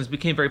instructions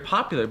became very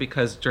popular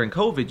because during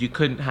COVID you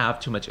couldn't have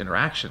too much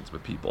interactions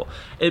with people.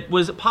 It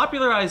was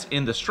popularized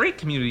in the straight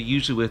community,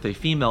 usually with a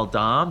female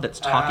dom that's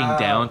talking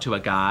down to a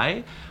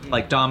guy,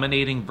 like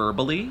dominating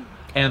verbally,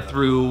 and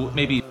through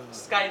maybe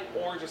Skype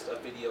or just a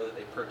video that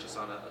they purchase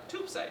on a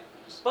tube site.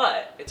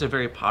 But it's a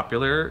very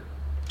popular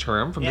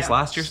term from this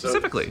last year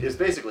specifically. So it's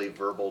basically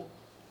verbal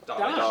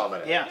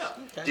dominance. Yeah.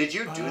 Did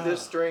you do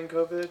this during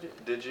COVID?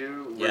 Did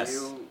you? Yes.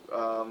 Were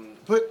you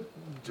But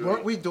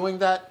weren't we doing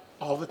that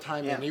all the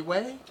time Yeah.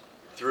 anyway?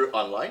 through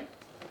online?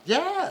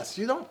 Yes,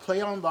 you don't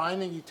play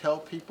online and you tell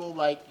people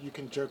like you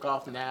can jerk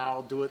off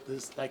now, do it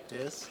this like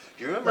this.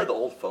 Do you remember the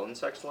old phone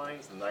sex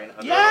lines, the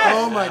 900? Yes!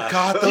 Oh my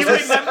God! Do you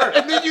those are- remember?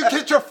 And then you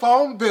get your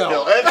phone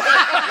bill. And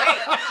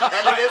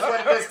it is what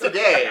it is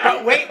today.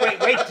 Wait.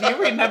 Do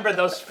you remember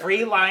those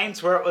free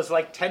lines where it was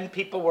like 10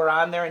 people were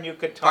on there and you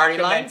could talk? Party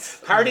and then-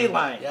 lines? Party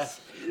lines.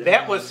 Yes.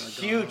 That was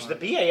huge. The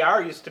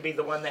BAR used to be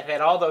the one that had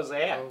all those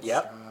ads.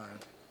 Yep.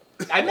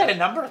 I met a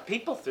number of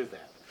people through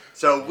that.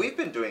 So we've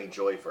been doing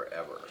joy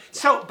forever.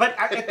 So, but,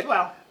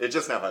 It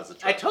just now has a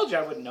I term. told you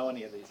I wouldn't know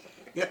any of these.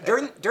 Yeah,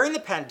 during the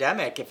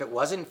pandemic, if it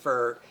wasn't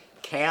for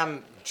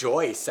cam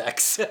joy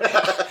sex,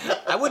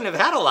 I wouldn't have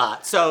had a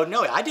lot. So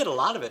no, I did a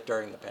lot of it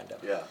during the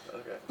pandemic. Yeah,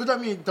 okay. But I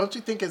mean, don't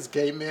you think as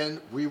gay men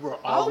we were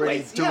already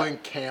Always, yeah. doing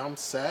cam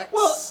sex?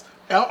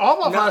 Well,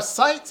 all of no. our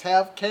sites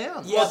have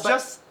cams. Yeah, Well,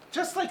 but-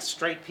 just like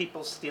straight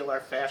people steal our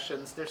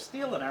fashions, they're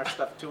stealing our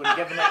stuff too and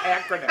giving it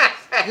acronyms.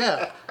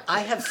 Yeah. I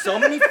have so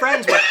many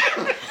friends where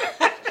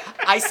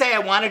I say I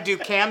want to do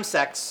cam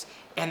sex,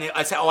 and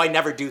I say, oh, I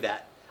never do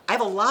that. I have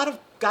a lot of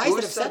guys Who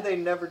that have said said they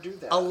never do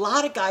that? A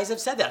lot of guys have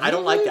said that. I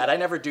don't like that. I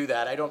never do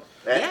that. I don't.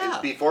 Yeah.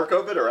 Before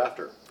COVID or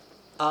after?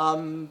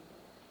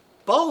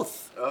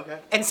 Both. Okay.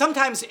 And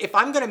sometimes if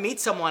I'm going to meet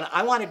someone,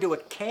 I want to do a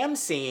cam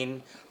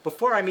scene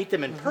before I meet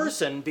them in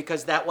person,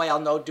 because that way I'll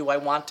know, do I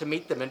want to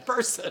meet them in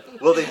person?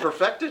 Well, they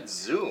perfected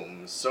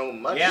Zoom so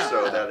much Yeah.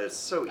 so that it's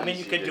so easy I mean,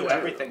 you can to do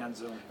everything on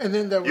Zoom. And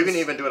then there was You can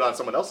even do it on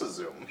someone else's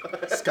Zoom.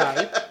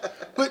 Skype.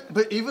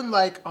 But even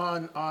like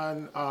on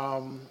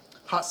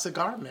Hot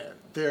Cigar Man,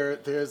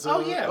 there's a, Oh,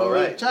 yeah. a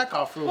Right. jack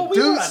off room. Well, we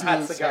were Dude on Hot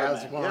Snooze Cigar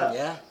has Man, one.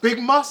 yeah. Big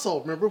Muscle.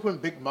 Remember when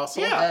Big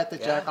Muscle Yeah. had the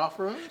Yeah. jack off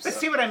rooms? But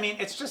see what I mean?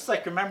 It's just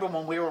like, remember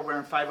when we were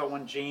wearing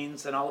 501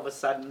 jeans and all of a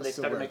sudden they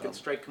still started wear making them.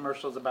 straight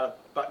commercials about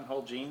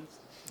buttonhole jeans?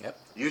 Yep.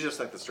 You just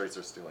think the straights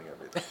are stealing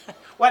everything.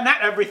 Well,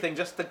 not everything,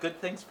 just the good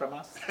things from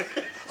us.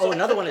 Oh,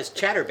 another one is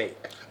Chatterbait.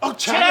 Oh,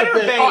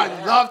 Chatterbait. Oh,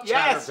 I love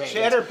Yes,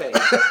 Chatterbait.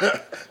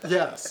 Chatterbait.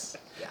 Yes.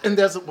 And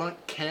there's one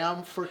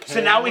cam for cam.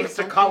 So now we or have to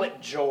something? call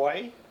it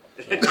Joy.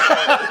 I don't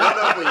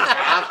know if we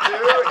have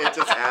to. It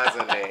just has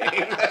a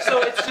name.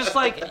 So it's just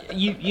like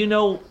you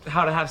know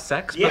how to have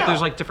sex, but Yeah.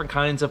 there's like different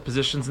kinds of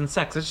positions in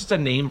sex. It's just a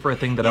name for a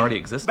thing that already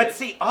exists. But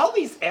see, all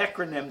these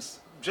acronyms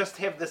just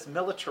have this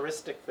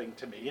militaristic thing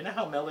to me. You know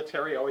how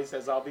military always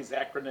has all these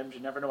acronyms? You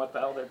never know what the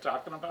hell they're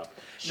talking about?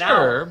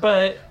 Sure,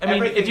 but I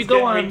mean, if you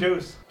go on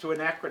reduced to an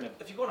acronym.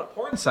 if you go on a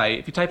porn site,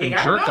 if you type in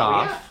Yeah, I jerk know,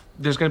 off, yeah.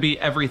 there's going to be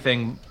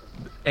everything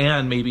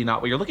and maybe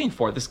not what you're looking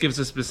for. This gives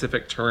a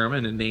specific term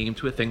and a name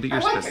to a thing that you're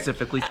like it.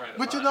 specifically trying to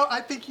But you know, I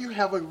think you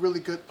have a really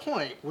good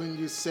point when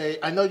you say,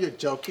 I know you're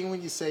joking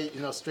when you say,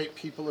 straight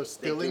people are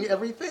stealing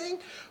everything,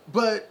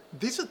 but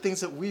these are things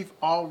that we've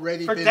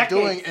already For been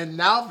decades. doing, and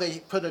now they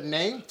put a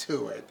name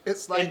to it.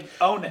 It's like, And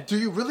own it. do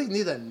you really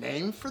need a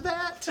name for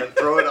that? And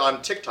throw it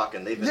on TikTok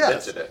and they've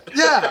Yes. invented it.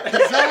 Yeah,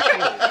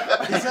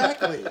 exactly.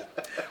 Exactly.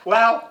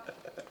 Well,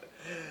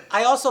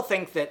 I also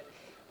think that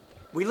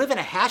we live in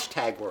a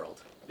hashtag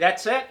world.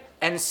 that's it.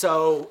 And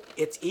so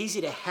it's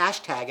easy to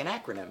hashtag an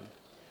acronym.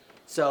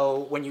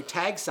 So when you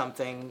tag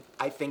something,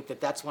 I think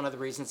that that's one of the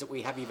reasons that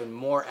we have even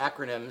more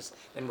acronyms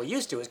than we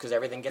used to, is because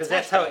everything gets Because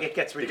that's how hashtagged. it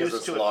gets Because reduced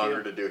it's to a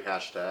longer few. to do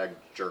hashtag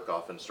jerk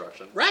off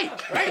instruction. Right.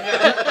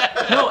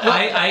 No,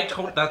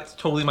 That's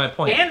totally my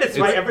point. And it's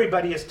why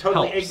everybody is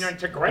totally helps. ignorant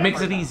to grammar. It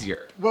makes it now.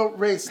 easier. Well,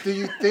 Race, do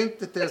you think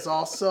that there's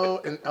also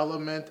an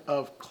element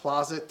of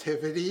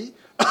closetivity?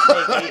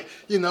 Maybe.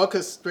 You know,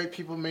 because straight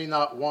people may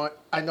not want.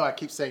 I know I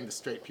keep saying the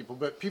straight people,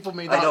 but people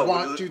may I know. not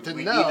want you to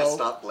we know. need to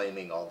stop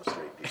blaming all the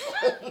straight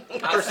people.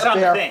 For some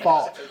their things.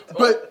 fault.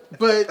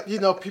 But you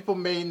know, people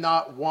may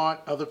not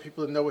want other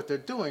people to know what they're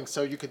doing.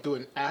 So you could do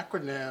an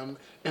acronym,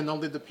 and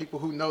only the people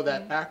who know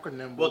that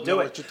acronym will do know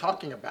it. what you're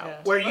talking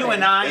about. Where you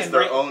and I It's and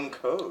their Ray- own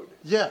code.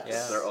 Yes.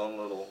 It's their own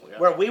little. Yeah.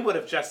 Where we would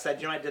have just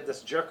said, I did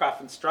this jerk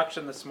off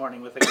instruction this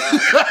morning with a guy.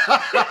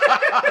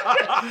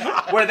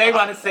 Where they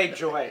want to say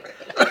joy.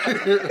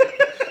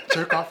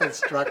 Jerk off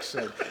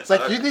instruction. It's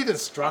like, you need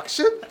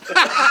instruction?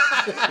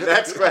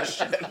 Next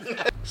question.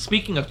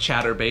 Speaking of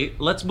chatterbait,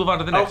 let's move on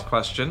to the next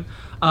question.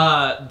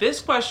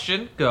 This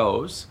question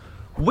goes,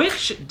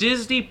 which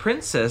Disney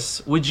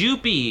princess would you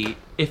be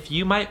if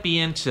you might be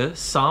into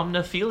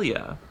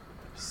somnophilia?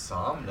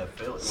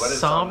 Somnophilia. What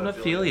is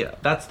Somnophilia.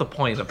 That's the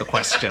point of the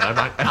question. I'm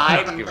not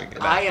giving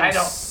it I back. am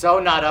don't- so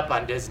not up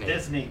on Disney.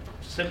 Disney.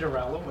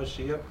 Cinderella, was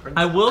she a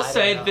princess? I will I don't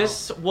say know.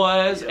 this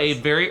was a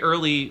very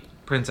early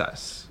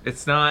princess.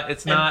 It's not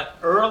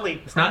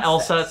early it's not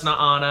Elsa, it's not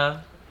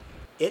Anna.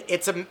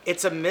 It's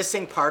a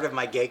missing part of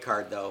my gay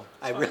card, though.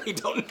 I really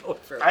don't know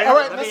it very I- All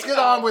right, Let let's me- get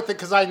on with it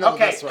because I know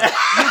Okay. this one.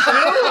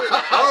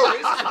 Oh,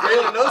 Reese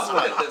really knows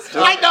one.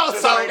 I know.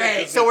 So,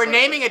 okay, so we're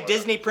naming a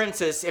Disney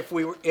princess if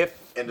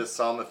Into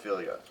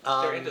somnophilia.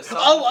 They're into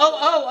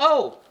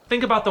Oh.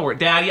 Think about the word.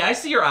 Daddy, I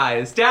see your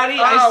eyes. Daddy,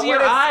 Oh, I see your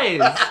what eyes.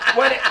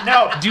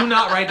 No. Do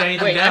not write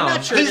anything Wait, I'm down.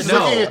 not sure He's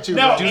No. looking at you.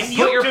 No, Race. and Just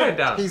you put your do- pen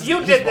down. He's- You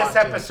he's did this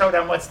watching. episode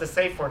on what's the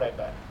safe word, I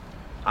bet.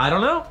 I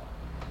don't know.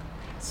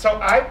 So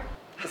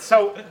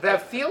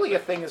the philia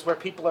thing is where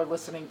people are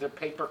listening to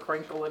paper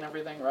crinkle and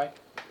everything, right?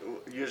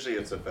 Usually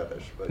it's a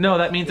fetish. But No,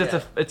 that means it's a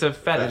fetish. It's a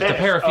Fetish,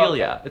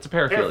 paraphilia. okay. It's a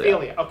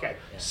paraphilia. Paraphilia, okay.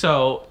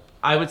 So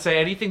I would say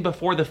anything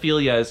before the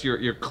philia is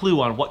your clue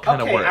on what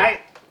kind of word.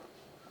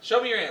 Show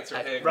me your answer,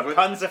 Pig.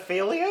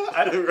 Rapunzophilia?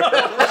 I don't know.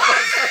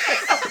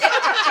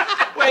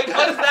 Wait,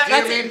 what is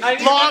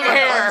that? long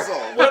hair.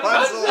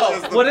 Rapunzel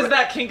is the What is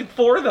that kink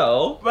for,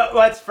 though? But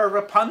what's for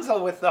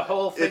Rapunzel with the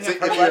whole thing It's of if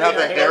her you letting have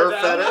her a hair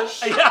down?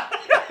 fetish Yeah.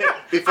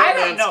 before I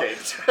don't know.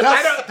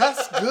 Manscaped.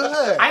 That's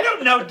good. I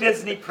don't know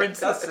Disney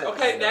princesses.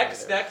 Okay,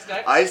 next.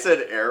 I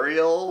said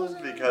Ariel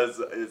because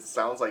it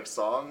sounds like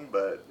song,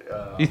 but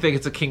You think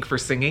it's a kink for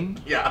singing?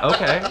 yeah.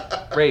 Okay.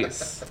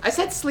 Race. I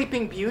said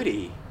Sleeping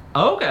Beauty.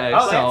 Okay,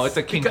 Oh, so that's- it's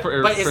a kink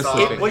for But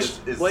sleeping. was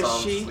Is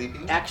she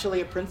sleeping? actually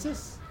a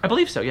princess? I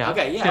believe so, yeah.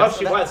 Okay, yeah. Oh,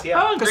 she was, yeah.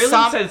 Oh, and 'Cause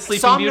Graylin said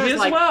Sleeping Somna's Beauty as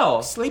like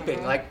well.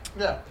 Sleeping, like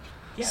Yeah.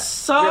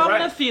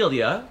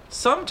 Somnophilia,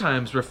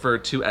 sometimes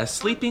referred to as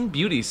Sleeping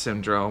Beauty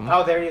syndrome,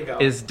 Oh, there you go.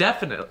 is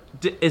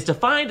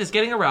defined as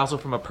getting arousal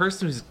from a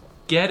person who's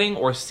getting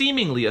or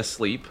seemingly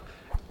asleep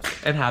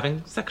and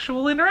having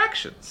sexual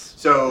interactions.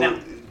 So Now-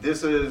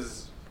 this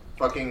is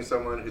fucking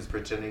someone who's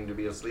pretending to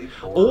be asleep,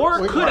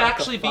 Or Wait, could what the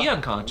actually be fuck?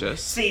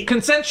 unconscious. See-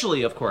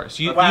 Consensually, of course.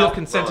 You Well- have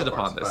consented Well, of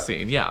upon course, this but-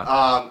 scene,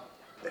 yeah.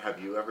 Have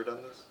you ever done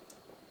this?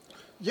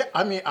 Yeah,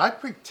 I mean, I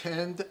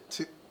pretend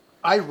to.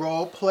 I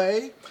role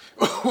play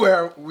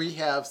where we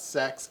have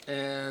sex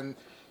and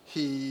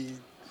he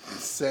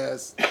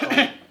says,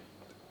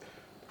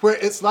 where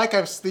it's like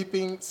I'm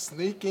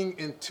sneaking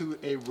into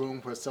a room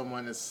where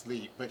someone is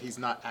asleep, but he's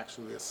not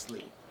actually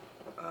asleep.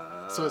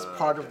 So it's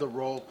part of the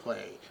role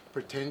play.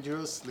 Pretend you're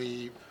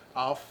asleep.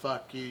 I'll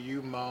fuck you.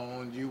 You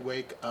moan. You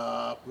wake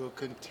up. We'll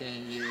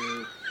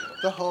continue.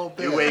 The whole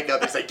bit. You wake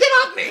up and say, "Get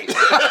off me!"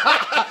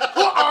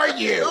 Who are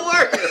you? Who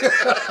are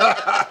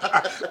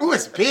you? Ooh,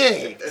 it's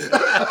big. Do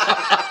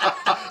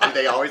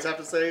they always have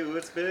to say, "Ooh,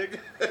 it's big"?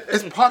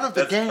 It's part of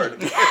the That's game. part of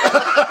the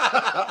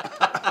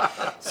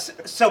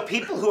So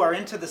people who are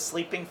into the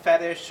sleeping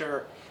fetish,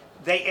 or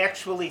they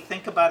actually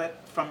think about it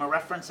from a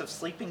reference of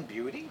Sleeping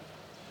Beauty?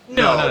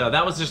 No.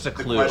 That was just a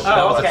clue. question-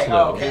 That was okay. a clue.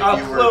 Okay. If Oh,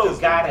 you were clue.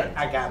 just Got like it.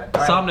 that. I got it.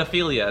 All right.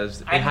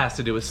 Somnophilia it I- has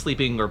to do with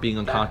sleeping or being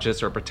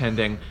unconscious or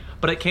pretending,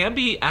 but it can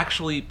be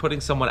actually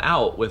putting someone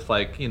out with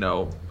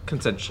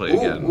consensually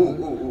again.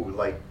 Ooh,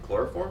 like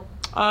chloroform?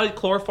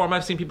 Chloroform.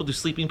 I've seen people do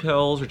sleeping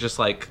pills or just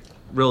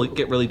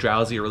get really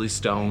drowsy or really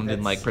stoned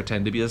and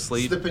pretend to be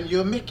asleep. Slipping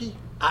you a Mickey.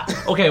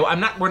 Okay,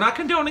 we're not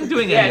condoning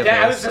doing any of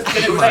I was this.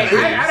 just gonna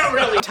say. I don't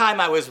really. one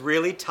time I was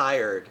really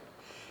tired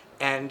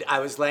and I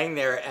was laying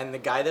there and the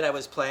guy that I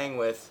was playing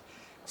with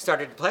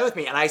started to play with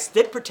me and I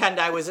did pretend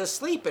I was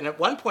asleep and at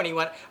one point he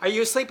went, "Are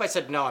you asleep?" I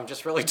said, "No, I'm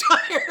just really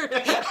tired."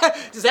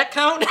 Does that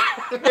count?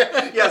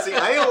 Yeah, see,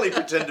 I only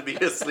pretend to be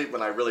asleep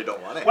when I really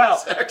don't want to have Well-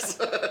 sex.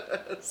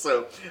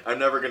 So I'm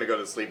never going to go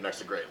to sleep next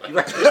to Graylin.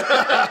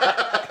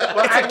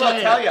 Well, I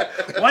will tell you.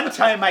 One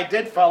time I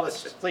did fall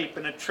asleep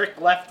and a trick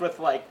left with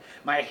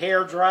my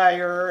hair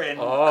dryer and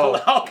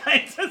all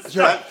kinds of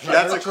stuff.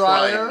 That's a Hair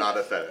dryer? crime, not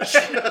a fetish.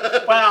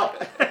 Well,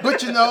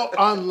 But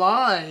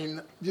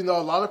online, a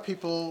lot of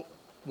people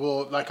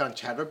will, like on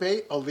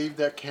Chatterbait, will leave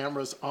their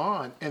cameras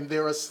on and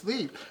they're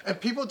asleep, and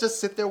people just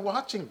sit there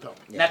watching them.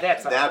 Now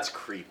That's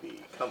creepy.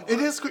 Come on. It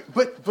is,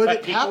 but it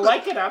people happens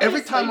like it, obviously.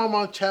 every time I'm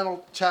on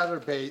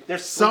Chatterbait.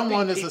 There's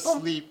Someone is sleeping people?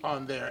 asleep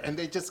on there, and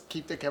they just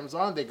keep their cameras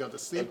on. They go to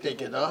sleep, And they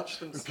people get up, watch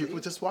them and people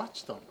sleep? just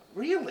watch them.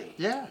 Really?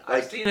 Yeah.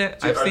 I've seen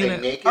it. Are I've seen they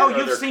it. naked? Oh, Are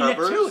you've there seen it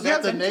covers? too. Yeah,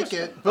 That's they're interesting.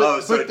 naked. But, Oh,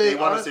 so but they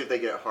want to are- see if they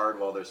get hard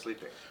while they're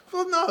sleeping.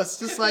 Well, no, it's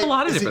just like, a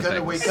lot of is he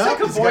different going to things. wake It's up? like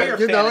a Is he gonna- voyeur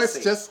you know, it's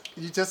fantasy. just,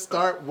 you just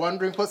start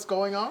wondering what's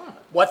going on.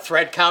 What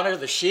thread counter?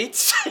 The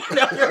sheets?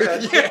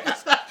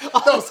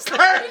 Those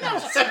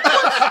curtains!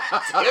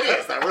 It's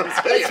hideous. That room's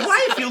hideous. That's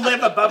why if you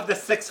live above the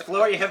 6th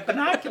floor, you have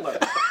binoculars.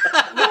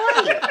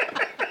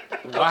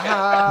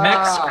 Wow.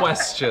 Next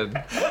question.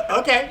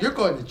 Okay. You're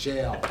going to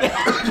jail.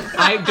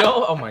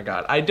 Oh my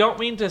god. I don't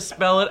mean to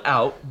spell it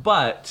out,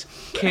 but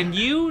can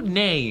you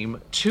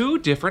name 2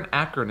 different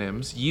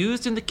acronyms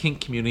used in the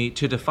kink community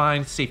to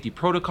define safety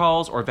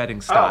protocols or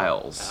vetting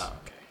styles? Oh,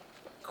 okay.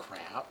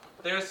 Crap.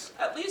 There's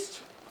at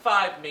least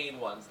 5 main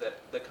ones that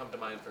come to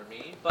mind for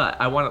me, but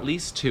I want at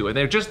least 2, and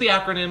they're just the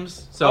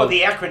acronyms. So Oh,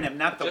 the acronym,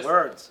 not the just-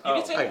 words. You Oh.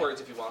 can say the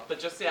words if you want, but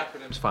just the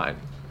acronyms fine.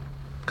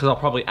 Because I'll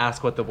probably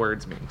ask what the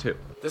words mean too.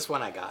 This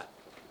one I got.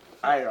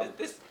 I don't.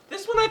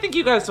 This one I think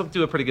you guys will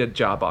do a pretty good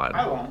job on.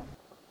 I won't.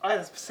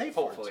 It's safe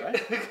Hopefully.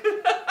 words, right?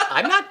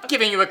 I'm not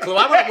giving you a clue.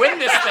 I want to win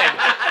this thing.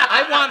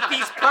 I want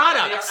these They are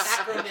products.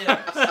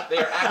 acronyms. They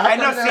are I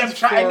know, acronyms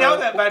see, I know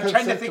that, but I'm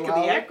trying to think of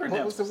the Consensuality.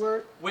 What was the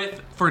acronyms.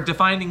 word? for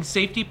defining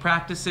safety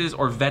practices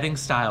or vetting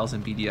styles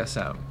in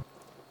BDSM.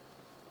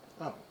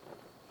 Oh.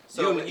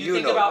 So You- when you you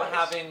think know about those.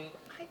 having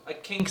a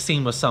kink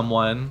scene with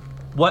someone,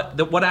 what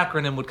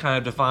acronym would kind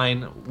of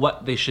define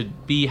what they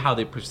should be, how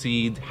they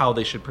proceed, how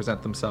they should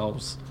present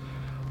themselves?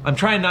 I'm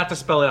trying not to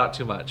spell it out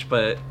too much,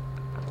 but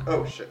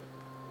Oh, shit.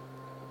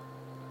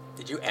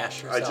 Did you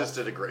ask I yourself? just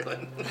did a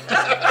Graylin.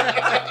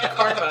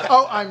 karma.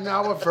 Oh, I'm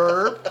now a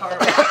verb.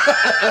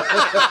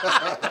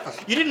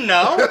 You didn't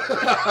know?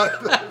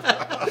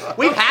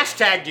 We've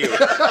hashtagged you.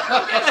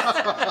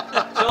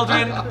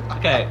 Children.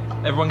 Okay,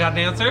 everyone got an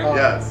answer?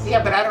 Yes.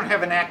 Yeah, but I don't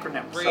have an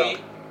acronym. 3,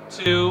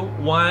 2,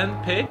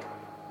 1, pick.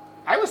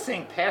 I was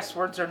saying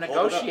passwords are it up.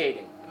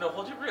 negotiating. No,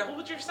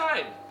 hold your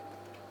side.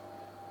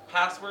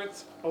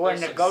 Passwords Or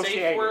there's a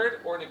negotiating. safe word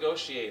or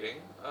negotiating.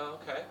 Oh,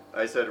 okay.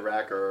 I said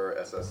rack or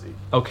SSE.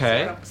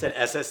 Okay. Said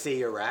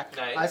SSC or rack.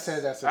 Nice. I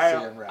said SSC I-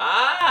 and rap.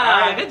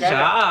 Ah, good Got it.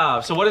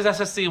 job. So what is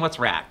SSC and what's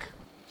rack?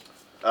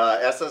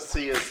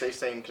 SSC is safe,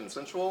 sane,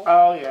 consensual.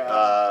 Oh,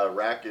 yeah.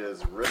 Rack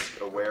is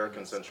risk-aware,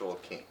 consensual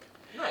kink.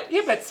 Nice.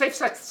 Yeah, but safe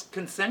sex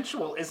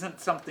consensual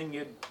isn't something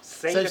you'd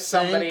say Safe, to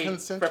sane, somebody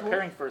consensual?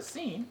 preparing for a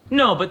scene.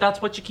 No, but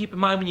that's what you keep in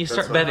mind when you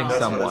start vetting that's what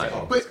someone. it's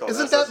called. But It's called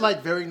isn't that SSE.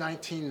 like very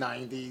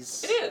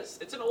 1990s? It is.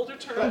 It's an older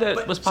term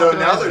that was So now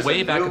popularized there's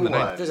way a back new in the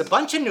one. 90s. There's a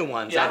bunch of new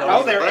ones. Yeah. I don't Oh,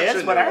 know. there Bunch is?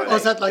 of What new are ones. they? Oh,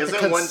 is that like the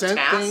Isn't one consent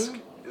task?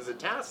 thing? Is it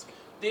task?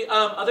 The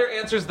other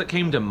answers that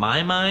came to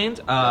my mind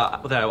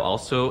that I will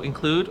also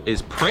include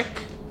is prick,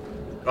 Prick,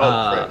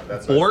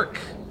 that's what I bork,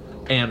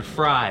 and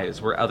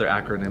fries were other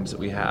acronyms that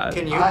we had.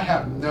 Can you I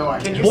have no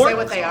idea. can you Bork- say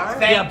what they are?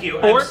 Thank you.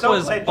 I'm Bork so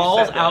was glad you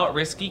balls said that. out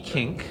risky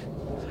kink.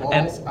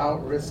 Balls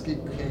out risky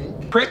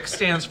kink. Prick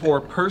stands for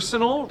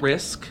personal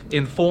risk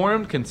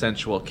informed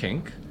consensual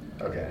kink.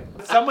 Okay.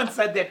 If someone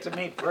said that to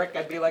me, prick,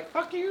 I'd be like,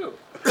 fuck you.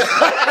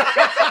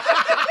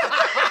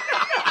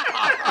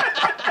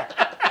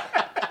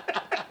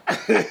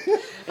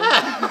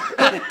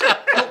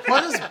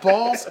 What is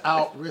balls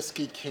out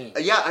risky kink?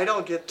 Yeah, I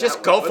don't get that. Just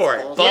one. go What's for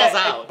it. balls Balls out?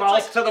 Yeah, out.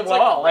 balls to the It's like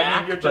wall. I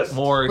rack, mean, you're but just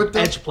more But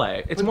don't- edge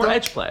play. It's but more don't-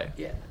 edge play.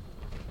 Yeah.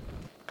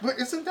 But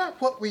isn't that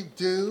what we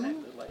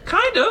do?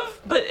 Kind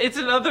of, but it's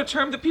another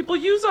term that people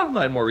use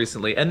online more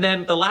recently. And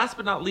then the last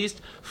but not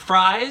least,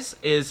 fries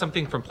is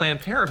something from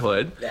Planned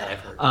Parenthood. That I've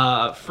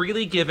heard.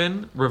 Freely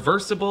given,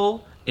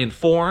 reversible,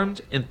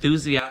 informed,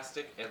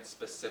 enthusiastic, and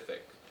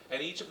specific.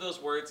 And each of those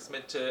words is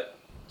meant to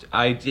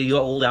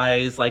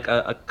idealize like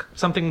a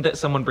something that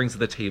someone brings to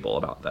the table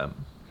about them.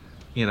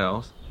 You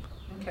know?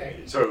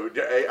 okay. So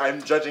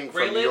I'm judging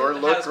from Raylan your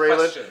look, has Raylan.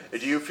 questions.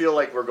 Do you feel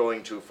like we're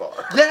going too far?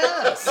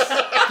 Yes!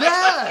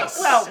 Yes!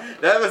 Well,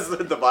 That was the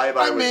vibe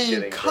I I was mean,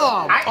 getting.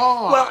 come I-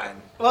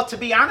 on. well, to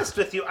be honest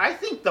with you, I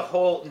think the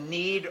whole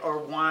need or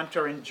want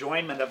or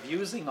enjoyment of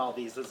using all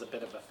these is a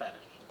bit of a fetish.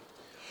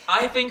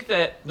 I think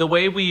that the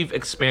way we've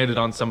expanded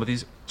on some of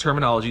these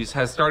terminologies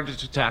has started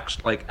to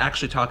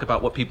actually talk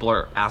about what people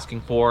are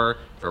asking for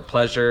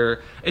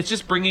pleasure. It's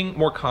just bringing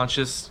more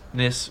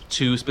consciousness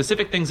to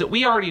specific things that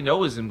we already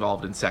know is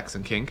involved in sex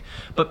and kink,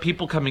 but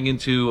people coming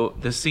into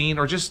the scene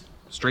or just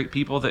straight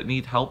people that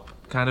need help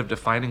kind of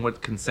defining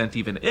what consent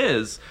even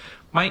is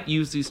might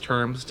use these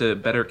terms to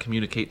better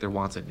communicate their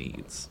wants and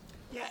needs.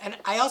 Yeah, and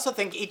I also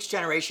think each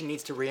generation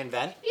needs to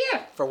reinvent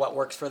Yeah. for what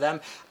works for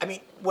them. I mean,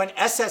 when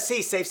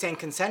SSC, Safe, Sane,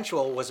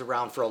 Consensual, was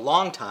around for a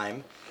long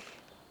time,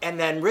 and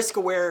then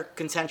risk-aware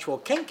consensual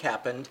kink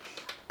happened,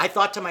 I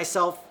thought to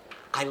myself,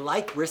 I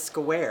like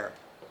risk-aware.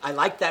 I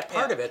like that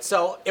part of it.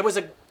 So it was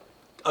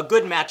a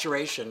good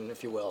maturation,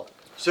 if you will.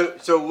 So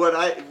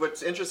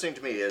what's interesting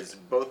to me is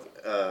both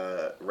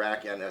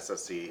RAC and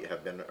SSC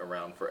have been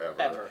around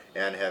forever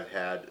and have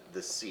had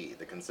the C,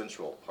 the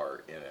consensual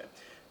part in it.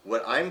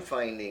 What I'm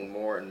finding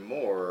more and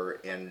more,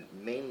 and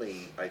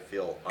mainly I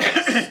feel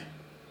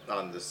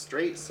on the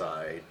straight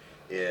side,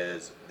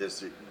 is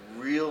this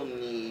real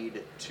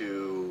need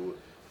to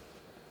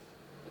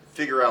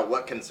figure out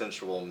what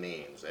consensual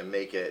means and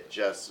make it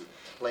just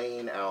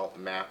plain out,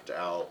 mapped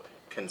out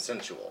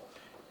consensual.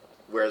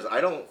 Whereas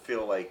I don't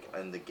feel like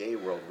in the gay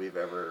world we've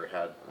ever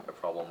had a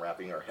problem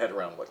wrapping our head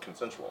around what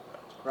consensual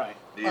meant. Right.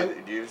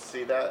 Do you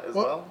see that as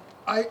well?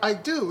 I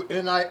do,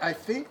 and I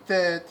think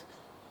that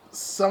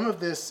some of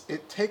this,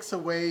 it takes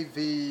away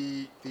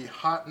the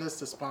hotness,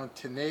 the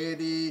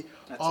spontaneity,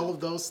 all of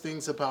those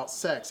things about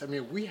sex. I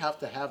mean, we have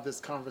to have this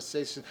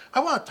conversation.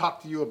 I want to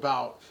talk to you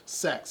about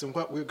sex and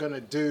what we're going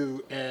to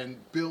do and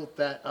build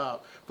that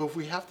up. But if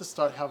we have to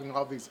start having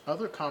all these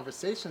other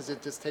conversations,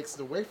 it just takes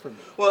it away from me.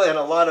 Well, and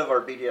a lot of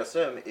our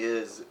BDSM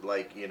is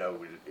like,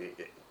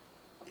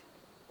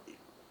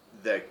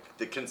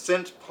 the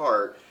consent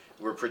part,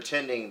 we're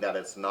pretending that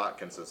it's not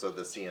consent. So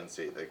the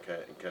CNC, the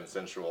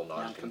consensual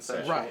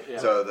non-consent. Right. Yeah.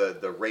 So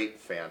the rape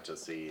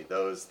fantasy,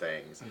 those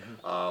things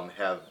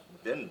have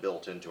been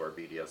built into our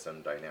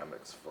BDSM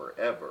dynamics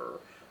forever.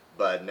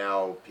 But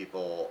now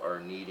people are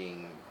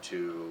needing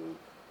to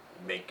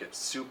make it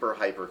super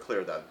hyper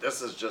clear that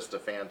this is just a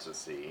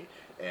fantasy,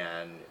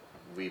 and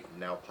we've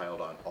now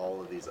piled on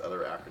all of these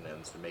other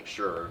acronyms to make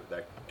sure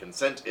that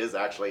consent is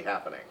actually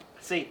happening.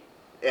 See,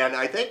 and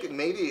I think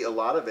maybe a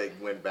lot of it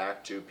went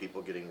back to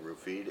people getting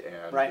roofied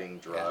and being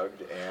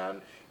drugged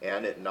and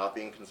it not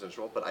being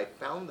consensual. But I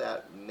found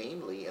that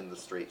mainly in the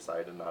straight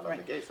side and not on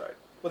the gay side.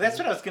 well, that's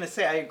what I was going to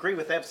say. I agree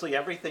with absolutely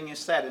everything you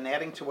said. And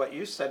adding to what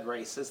you said,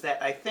 Race, is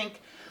that I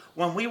think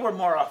when we were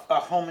more a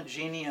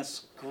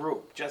homogeneous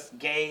group, just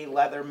gay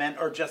leather men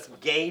or just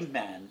gay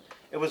men,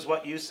 it was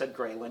what you said,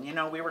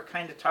 Graylin. We were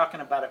kind of talking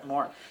about it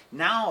more.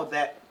 Now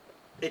that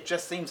it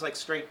just seems like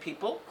straight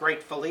people,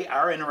 gratefully,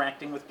 are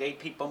interacting with gay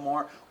people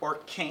more, or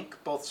kink,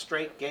 both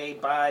straight, gay,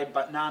 bi,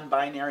 but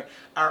non-binary,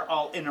 are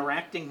all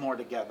interacting more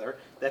together,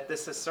 that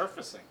this is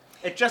surfacing.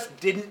 It just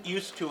didn't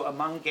used to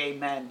among gay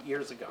men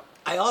years ago.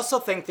 I also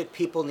think that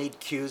people need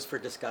cues for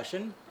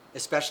discussion,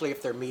 especially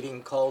if they're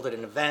meeting cold at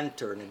an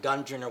event or in a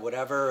dungeon or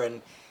whatever,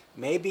 and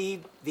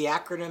maybe the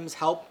acronyms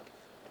help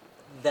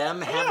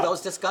them have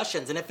those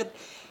discussions. And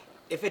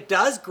if it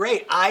does,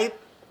 great.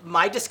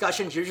 My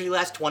discussions usually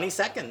last 20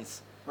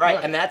 seconds.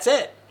 Right. And that's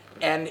it.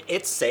 And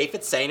it's safe,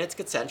 it's sane, it's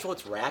consensual,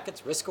 it's RAC,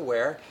 it's risk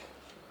aware.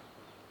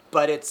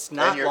 But it's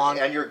not long.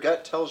 And your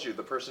gut tells you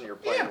the person you're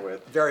playing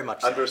with very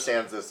much so.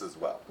 understands this as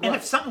well. And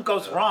if something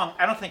goes wrong,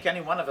 I don't think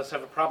any one of us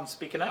have a problem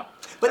speaking up.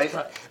 But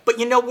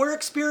we're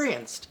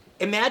experienced.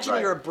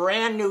 Imagine you're a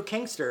brand new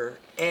kinkster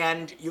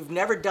and you've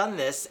never done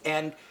this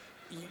and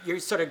you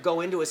sort of go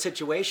into a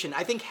situation.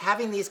 I think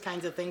having these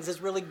kinds of things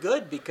is really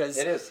good because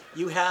it is.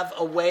 You have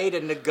a way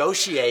to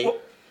negotiate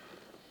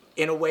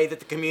in a way that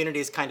the community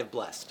is kind of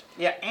blessed.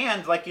 Yeah,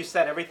 and like you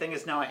said, everything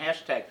is now a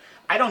hashtag.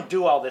 I don't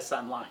do all this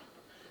online.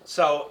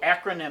 So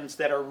acronyms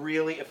that are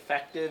really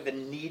effective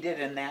and needed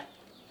in that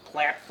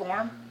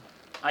platform,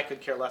 I could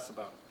care less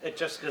about. It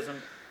just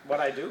isn't what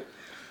I do.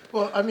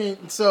 Well, I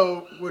mean,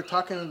 so we're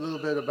talking a little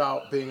bit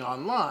about being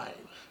online.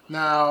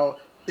 Now,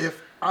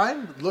 if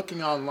I'm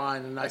looking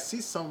online and I see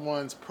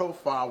someone's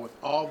profile with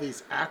all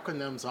these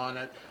acronyms on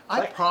it,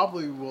 I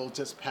probably will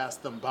just pass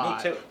them by.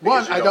 Me too.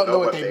 One, I don't know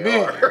what they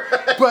mean.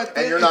 But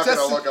and you're not going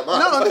to look them up.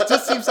 No, it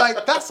just seems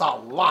like that's a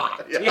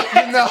lot. Yeah,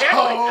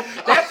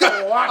 exactly. That's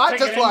a lot I to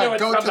just get want into to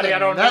go with to somebody I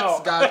the don't next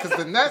know. guy because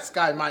the next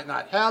guy might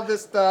not have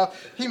this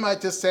stuff. He might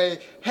just say,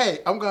 hey,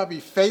 I'm going to be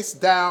face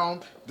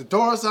down. The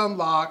door's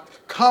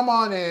unlocked. Come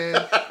on in.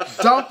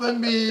 Dumping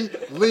me.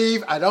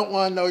 Leave. I don't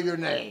want to know your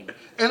name.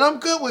 And I'm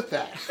good with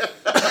that.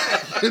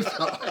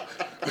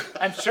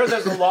 I'm sure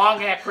there's a long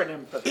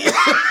acronym for this.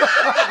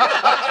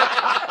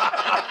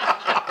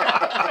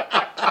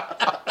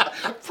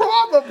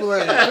 Probably.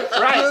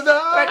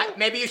 Right.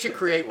 Maybe you should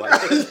create one.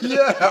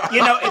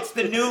 Yeah. It's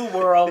the new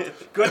world.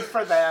 Good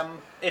for them.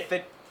 If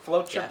it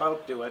floats your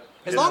boat, do it.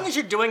 As long as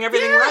you're doing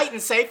everything right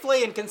and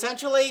safely and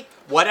consensually,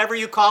 whatever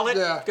you call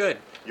it, good.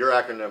 Your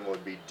acronym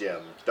would be DIM,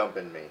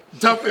 dumping me.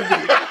 Dumping me.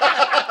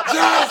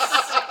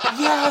 Yes!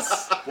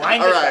 Yes! All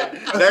right,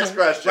 next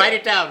question. Write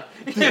it down.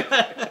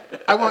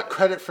 I want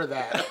credit for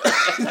that.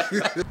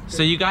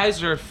 So you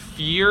guys are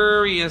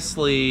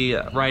furiously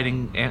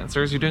writing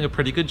answers. You're doing a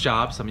pretty good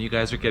job. Some of you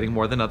guys are getting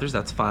more than others.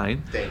 That's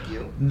fine. Thank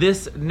you.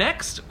 This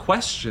next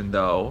question,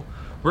 though,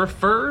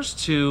 refers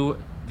to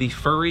the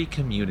furry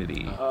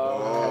community.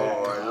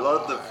 Oh, I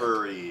love the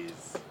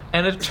furries.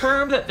 And a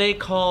term that they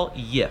call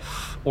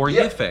yiff or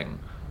yiffing.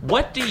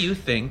 What do you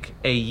think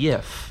a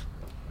yiff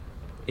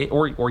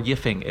or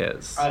yiffing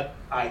is? A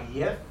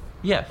yiff?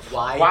 Yiff.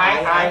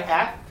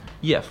 Y-I-F?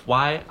 Yiff.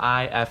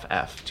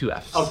 Y-I-F-F. 2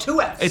 F's. Oh,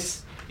 2 F's.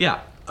 It's, yeah.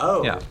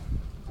 Oh. Yeah.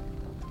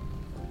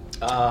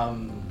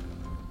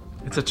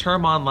 It's a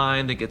term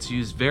online that gets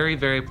used very,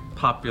 very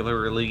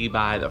popularly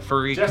by the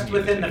furry Just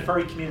community. within the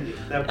furry community.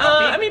 The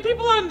I mean,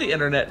 people on the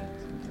internet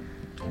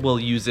will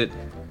use it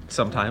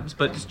sometimes,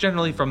 but it's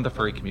generally from the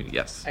furry community,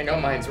 yes. I know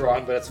mine's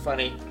wrong, but it's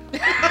funny.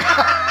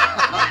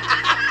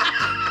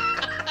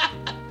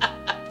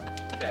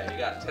 Okay, you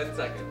got 10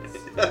 seconds.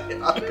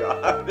 Oh,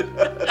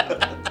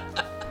 God.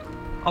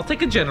 I'll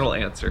take a general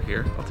answer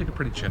here. I'll take a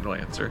pretty general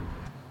answer.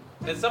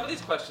 And some of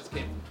these questions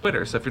came from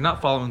Twitter, so if you're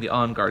not following the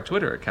On Guard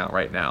Twitter account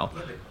right now,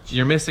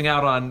 you're missing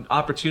out on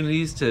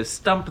opportunities to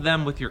stump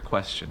them with your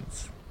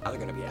questions. Now they're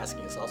going to be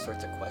asking us all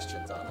sorts of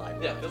questions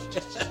online. Yeah,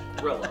 just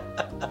grill them.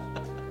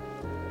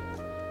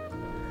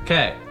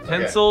 Okay,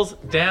 pencils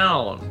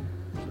down.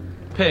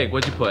 Pig,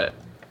 what'd you put?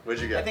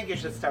 What'd you I get? think you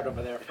should start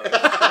over there first.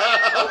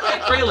 Okay,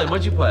 Braylon,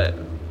 what'd you put?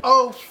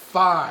 Oh,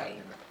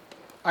 fine.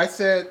 I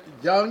said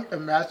young,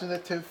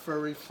 imaginative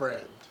furry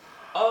friend.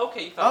 Oh,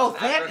 okay, you Oh,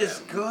 that is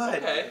good.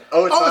 Okay.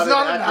 Oh, Oh, it's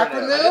not an I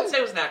acronym? didn't say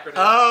it was an acronym.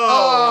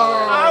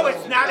 Oh,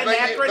 it's not an But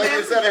you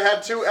acronym? said it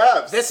had 2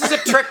 F's. This is a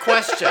trick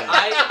question.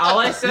 All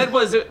I said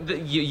was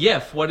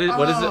yiff. What is it?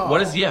 What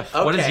is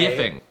yiff? What is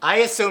yiffing? I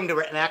assumed an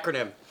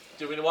acronym.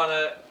 Do we want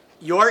to?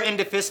 You're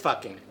into fist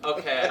fucking.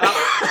 Okay.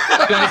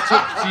 You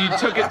guys you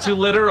took it too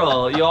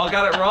literal. You all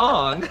got it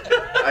wrong.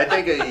 I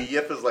think a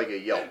yiff is like a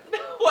yelp.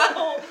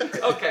 Well,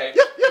 okay.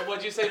 And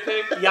what'd you say,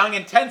 Pig? Young,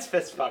 intense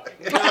fist fucking.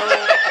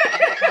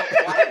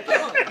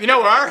 You know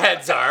where our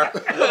heads are.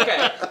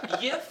 Okay.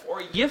 Yiff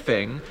or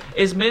yiffing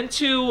is meant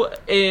to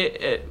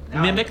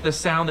mimic the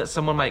sound that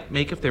someone might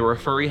make if they were a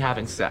furry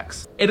having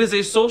sex. It is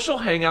a social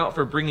hangout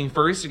for bringing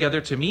furries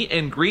together to meet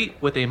and greet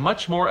with a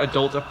much more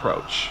adult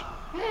approach.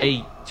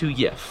 To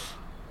yiff.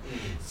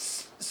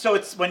 So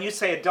it's when you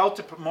say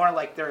adult, more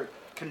like they're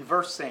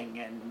conversing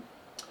and...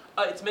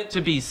 It's meant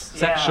to be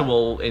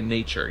sexual in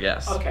nature,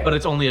 yes. Okay. But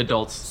it's only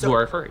adults who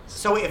are furries.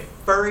 So if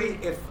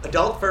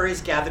adult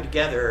furries gather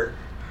together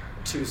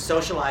to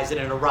socialize in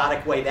an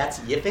erotic way, that's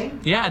yiffing?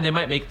 Yeah, and they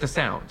might make the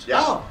sound.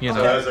 Yeah. Oh, You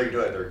know. That was like you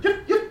do it. They're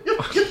yiff, yiff, yiff,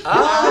 yiff.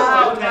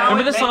 Oh,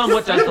 Remember the song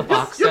 "What Does the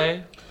Fox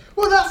Say"?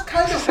 Well, that's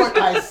kind of what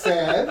I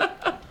said.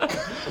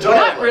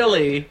 Not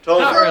really. Totally.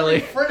 Not really.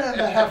 Friend,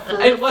 I have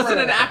furry It wasn't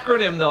an friend.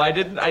 acronym though. I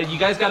didn't. You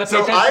guys got to pay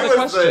So attention to the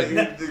I was question.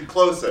 the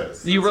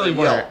closest. You It's really a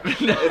weren't.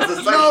 yelp. It's a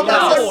sexual, No,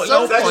 that's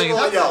no sexual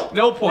points. yelp.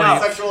 No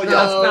points. Sexual That's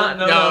yelp. not.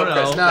 No.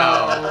 Chris,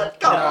 No.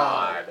 Come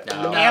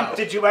on. Amp,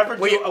 did you ever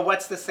do a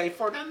what's the safe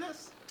word on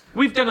this?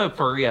 We've done a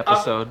furry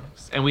episode,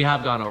 and we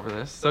have gone over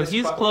this. So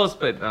he's close,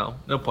 but no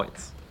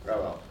points.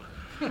 Oh,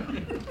 well.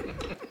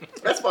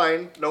 That's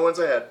fine. No one's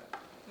ahead.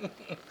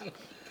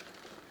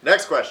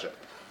 Next question.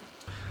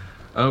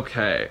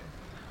 Okay.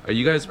 Are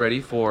you guys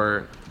ready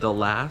for the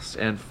last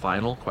and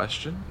final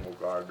question? Oh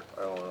God,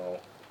 I don't know.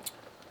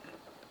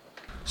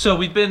 So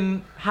we've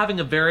been having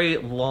a very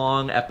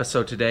long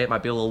episode today. It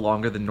might be a little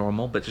longer than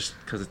normal, but just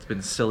because it's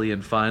been silly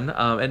and fun.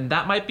 And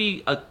that might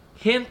be a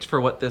hint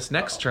for what this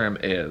next term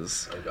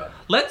is. Oh God.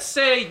 Let's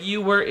say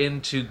you were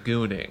into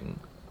gooning.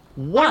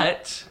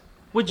 What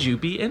would you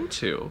be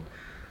into?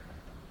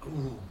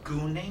 Ooh,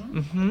 gooning?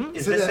 Mm-hmm.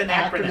 Is this an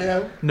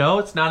acronym? No,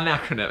 it's not an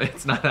acronym.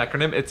 It's not an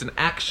acronym. It's an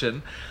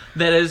action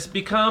that has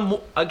become,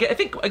 I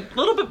think, a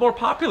little bit more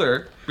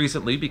popular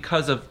recently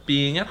because of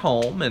being at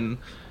home and.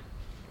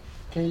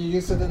 Can you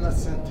use it in a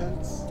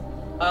sentence?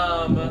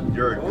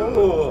 You're a good.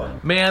 Ooh.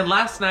 Man,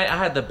 last night I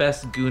had the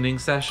best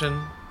gooning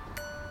session.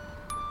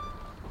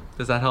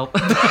 Does that help?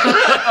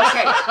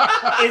 Okay,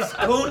 is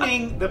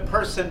gooning the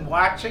person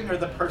watching or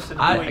the person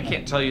doing I it?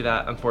 can't tell you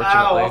that, unfortunately.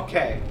 Oh,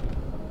 okay.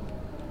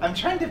 I'm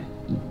trying to...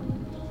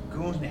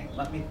 Gooning,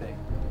 let me think.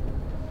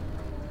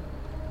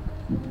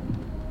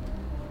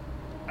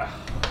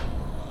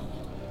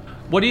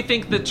 What do you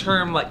think the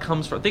term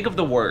comes from? Think of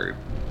the word.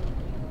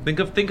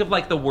 Think of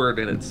like the word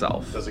in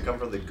itself. Does it come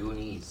from the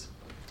Goonies?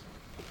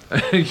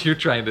 You're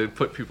trying to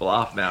put people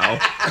off now.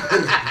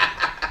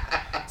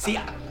 See,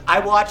 I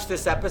watched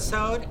this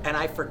episode and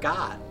I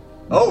forgot.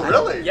 Oh,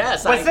 really?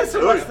 Yes. Was this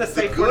Dude, what's the the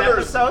safe word Gooners-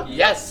 episode?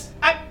 Yes.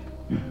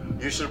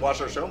 You should watch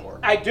our show more.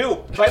 I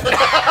do, but...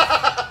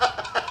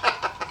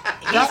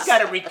 He's got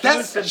to recuse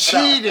That's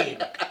himself. cheating.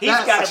 He's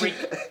got to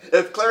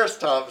If Clarence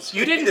Thomas,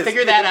 You didn't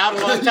figure that out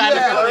a long time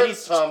ago.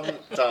 Clarence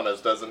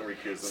Thomas doesn't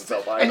recuse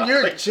himself. And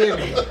you're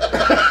Jimmy.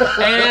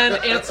 And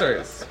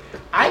answers.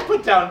 I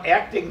put down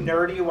acting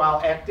nerdy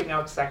while acting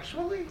out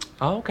sexually.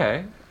 Oh,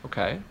 okay.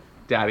 Okay.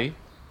 Daddy.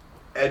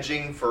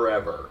 edging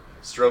forever,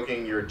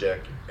 stroking your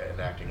dick and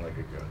acting like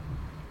a goon.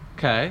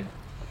 Okay.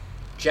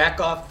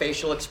 Jack off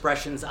facial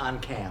expressions on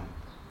cam.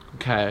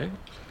 Okay.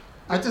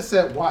 I just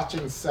said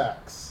watching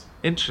sex.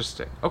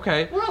 Interesting.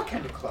 Okay. We're all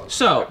kind of close.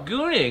 So,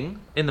 gooning,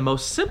 in the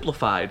most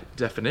simplified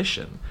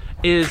definition,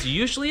 is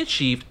usually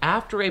achieved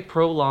after a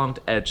prolonged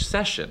edge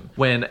session,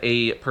 when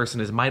a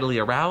person is mightily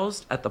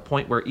aroused at the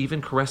point where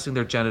even caressing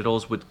their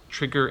genitals would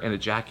trigger an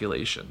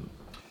ejaculation.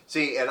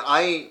 See, and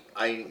I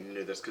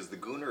knew this because the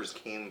Gooners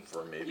came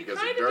for me because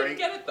kinda during didn't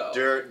get it,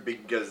 though.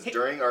 because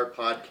during our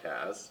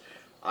podcast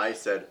I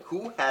said,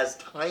 who has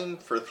time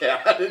for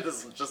that? It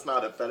is just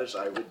not a fetish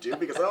I would do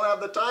because I don't have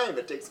the time.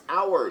 It takes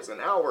hours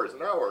and hours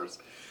and hours.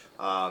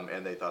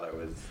 and they thought I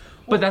was.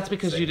 But that's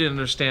because you didn't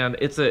understand.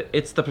 It's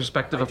the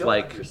perspective I of don't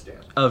like understand.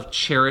 of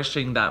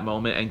cherishing that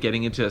moment and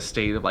getting into a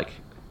state of like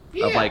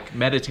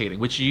meditating,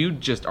 which you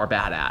just are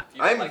bad at.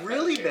 I'm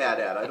really bad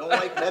at. I don't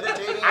like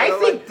meditating. I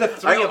don't think like, the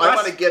three of I us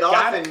want to get off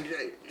got it. and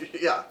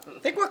yeah. I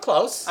think we're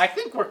close. I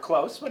think we're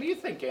close. What do you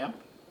think, Amp?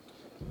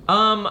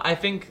 I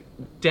think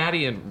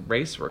Daddy and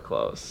Race were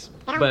close,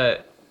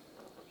 but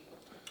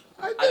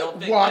I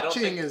think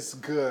watching is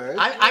good.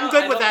 I'm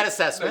good with that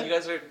assessment. You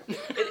guys are.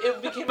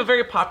 It became a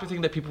very popular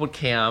thing that people would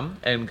cam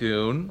and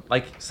goon,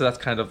 like so. That's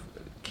kind of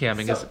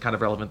camming is kind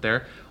of relevant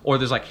there. Or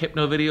there's like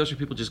hypno videos where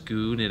people just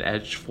goon and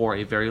edge for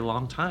a very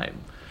long time.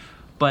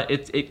 But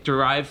it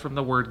derived from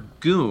the word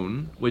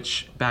goon,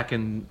 which back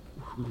in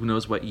who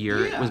knows what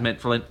year it was meant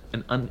for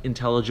an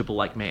unintelligible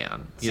like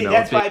man. See,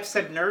 that's why I've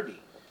said nerdy.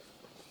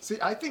 See,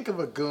 I think of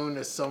a goon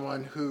as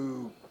someone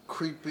who's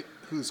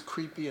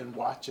creepy and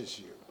watches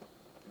you.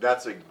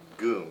 That's a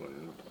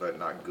goon, but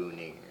not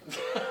gooning.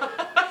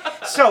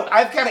 So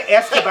I've got to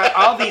ask about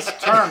all these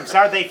terms.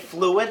 Are they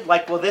fluid?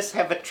 Like, will this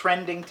have a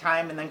trending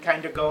time and then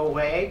kind of go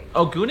away?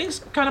 Oh, gooning's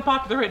kind of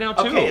popular right now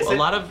too. Okay, a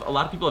lot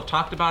of people have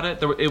talked about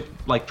it.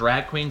 Like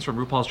drag queens from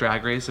RuPaul's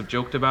Drag Race have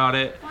joked about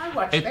it. I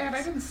watched that.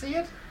 I didn't see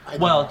it.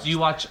 Well, do you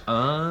watch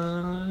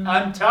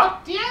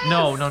Untucked? Yes.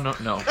 No. Never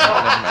mind.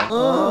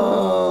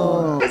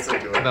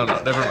 No,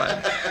 never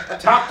mind.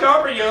 Talked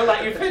over you.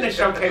 Let you finish.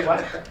 Okay,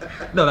 what?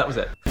 No, that was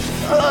it.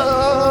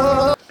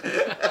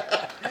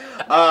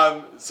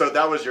 So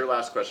that was your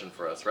last question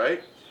for us,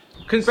 right?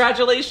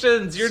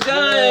 Congratulations, you're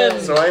done.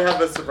 So I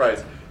have a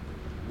surprise.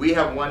 We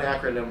have one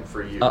acronym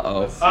for you.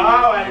 Uh-oh. Let's see Oh,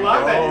 I if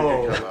love you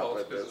it. can come up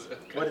with this.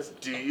 What is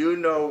it? Do you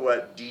know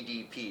what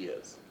DDP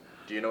is?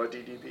 Do you know what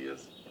DDP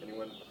is?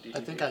 Anyone? DDP?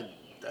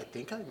 I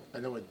think I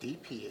know what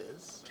DP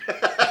is.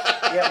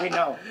 Yeah, we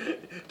know.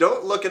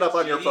 Don't look it up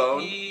on your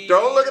phone. DDP.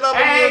 Don't look it up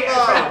on your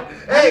phone.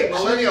 Hey,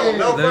 millennial,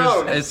 no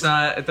phone. It's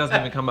not. It doesn't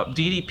even come up.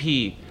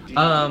 DDP.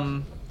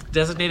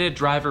 Designated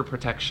driver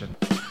protection.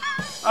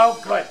 Oh,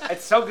 good.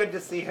 It's so good to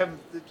see him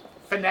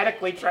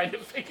phonetically trying to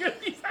figure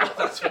these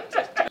out.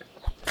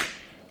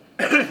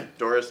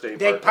 Doris Day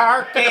Day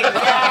Parking.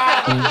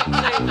 parking.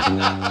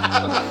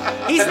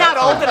 He's not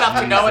old enough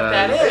to know what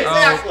that is.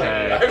 Exactly.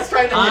 Okay. I was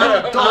trying to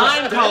get it.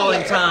 I'm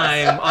calling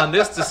time on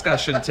this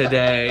discussion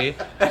today.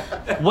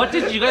 What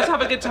did you guys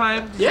have a good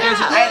time? Did you Yeah.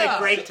 guys- I had a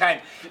great time.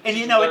 And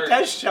you know, it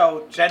does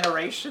show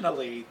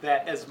generationally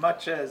that as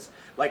much as,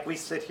 like, we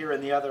sit here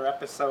in the other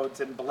episodes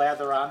and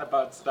blather on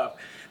about stuff,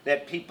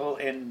 that people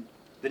in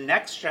the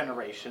next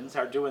generations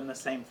are doing the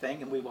same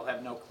thing and we will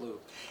have no clue.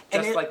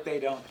 And Just it- like they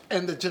don't.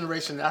 And the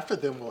generation after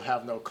them will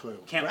have no clue.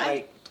 Can't Right.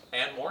 wait.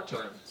 And more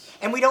terms.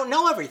 And we don't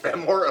know everything.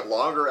 And more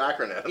longer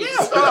acronyms.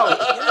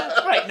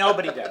 Right,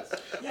 nobody does.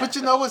 But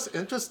you know what's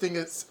interesting?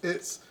 It's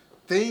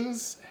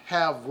things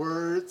have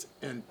words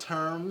and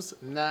terms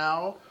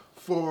now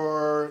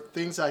for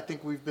things I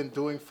think we've been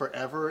doing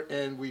forever,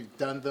 and we've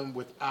done them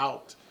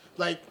without.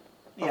 Like,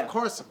 Yeah. of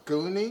course,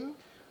 gooning.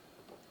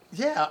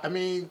 Yeah, I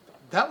mean,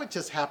 that would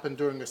just happen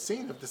during a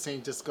scene if the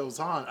scene just goes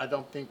on. I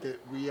don't think that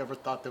we ever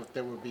thought that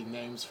there would be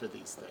names for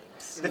these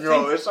things.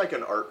 No, it's like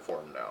an art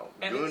form now.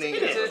 And Gooning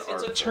it's is an a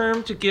art form.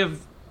 term to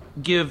give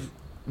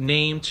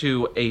name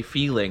to a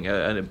feeling,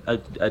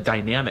 a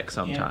dynamic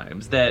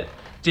sometimes that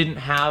didn't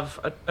have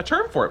a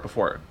term for it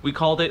before. We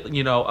called it,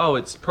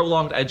 it's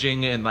prolonged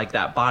edging and like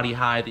that body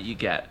high that you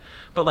get.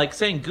 But like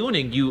saying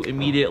gooning, you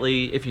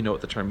immediately, if you know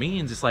what the term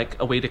means, it's like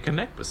a way to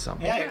connect with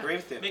someone. Yeah, I agree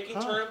with you. Making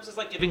terms is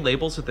like giving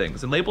labels to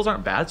things, and labels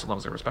aren't bad so long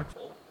as they're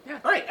respectful.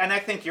 Right, and I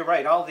think you're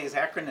right. All these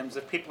acronyms,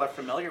 if people are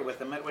familiar with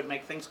them, it would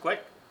make things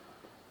quick.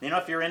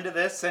 If you're into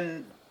this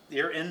and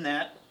you're in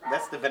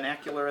that's the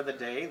vernacular of the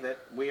day, that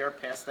we are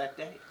past that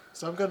day.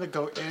 So I'm going to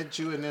go edge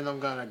you, and then I'm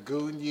going to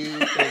goon you.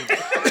 And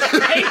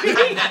And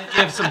then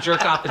give some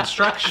jerk off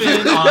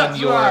instruction on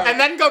your. And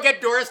then go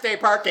get Doris Day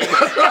parking.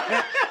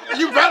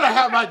 you better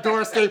have my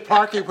Doris Day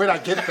parking when I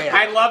get there.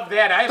 I love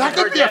that. I haven't that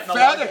could heard be that a in a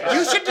long fetish. time.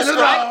 You should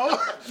describe.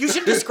 You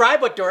should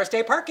describe what Doris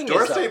Day parking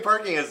Doris is. Day though.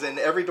 Parking is in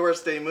every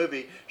Doris Day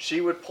movie.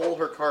 She would pull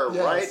her car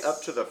Yes. right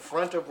up to the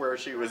front of where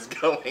she was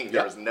going.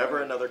 There was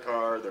never another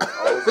car. There was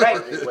always Right. a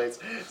parking place.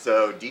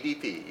 So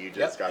DDP, you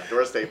just got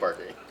Doris Day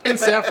Parking. In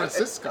San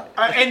Francisco.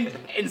 And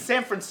in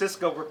San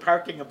Francisco, we're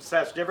parking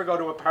obsessed. You ever go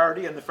to a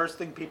party and the first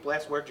thing people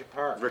ask, where'd you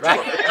park? Retort.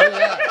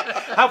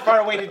 How far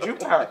away did you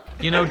park?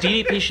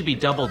 DDP should be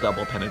double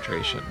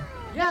penetration.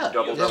 Yeah.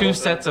 Double. Two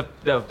sets of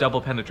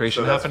double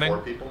penetration So that's happening.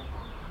 4 people?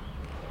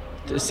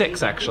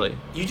 6 actually.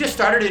 You just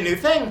started a new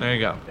thing. There you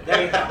go.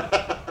 There you go.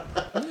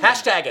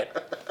 Hashtag it.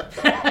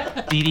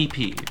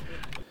 DDP.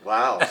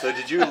 Wow. So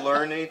did you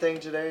learn anything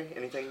today?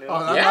 Anything new? Oh,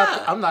 I'm Yeah.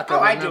 not, I'm not going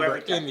Oh, to I do remember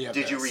every time. any of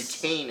Did you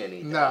this. retain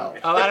anything? No.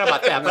 Oh, I don't know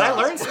about that, but I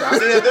learned stuff. See,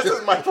 this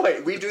is my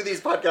point. We do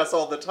these podcasts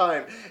all the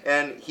time,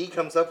 and he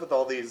comes up with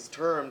all these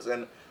terms,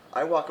 and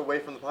I walk away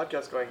from the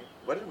podcast going,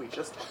 what did we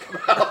just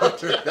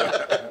talk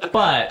about?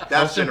 But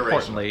That's most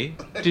importantly,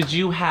 did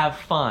you have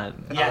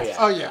fun? Yes.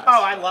 Oh, yeah.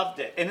 Oh, I loved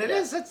it. And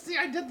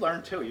I did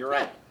learn too. You're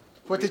right.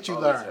 What did you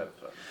Always learn? have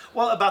fun.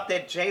 Well, about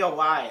that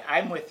JOI,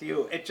 I'm with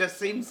you. It just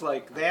seems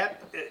like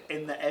that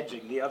in the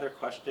edging, the other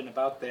question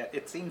about that,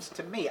 it seems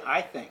to me,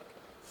 I think,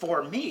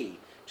 for me,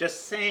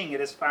 just saying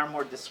it is far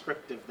more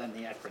descriptive than the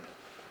acronym.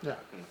 Yeah.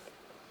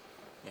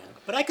 Yeah.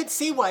 But I could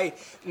see why,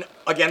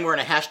 again, we're in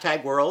a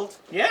hashtag world.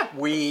 Yeah.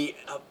 We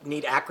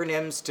need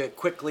acronyms to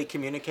quickly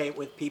communicate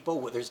with people.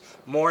 There's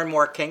more and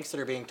more kinks that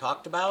are being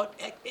talked about.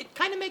 It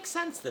kind of makes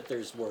sense that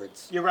there's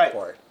words You're right.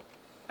 for it.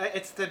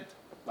 It's the,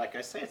 like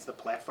I say, it's the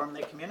platform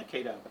they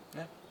communicate on.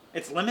 Yeah.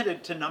 It's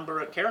limited to number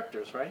of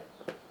characters, right?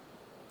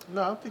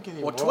 No, I'm thinking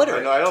anymore. Well,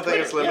 Twitter. No, I don't think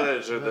it's Twitter,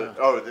 limited to the. Yeah.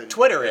 Oh, the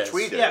Twitter the is.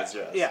 tweet Yeah, is,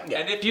 yes. yeah. Yeah.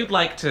 And if you'd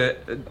like to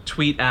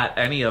tweet at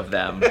any of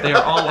them, they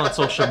are all on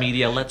social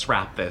media. Let's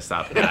wrap this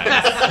up,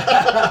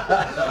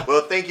 guys.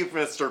 Well, thank you,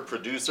 Mr.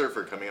 Producer,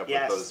 for coming up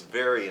Yes. with those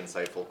very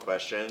insightful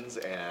questions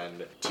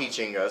and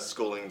teaching us,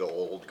 schooling the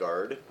old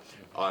guard,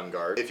 On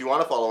Guard. If you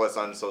want to follow us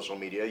on social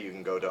media, you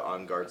can go to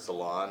On Guard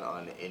Salon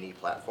on any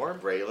platform.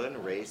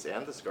 Braylon, Race,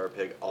 and the Scar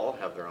Pig all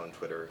have their own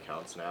Twitter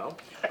accounts now.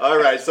 All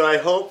right, so I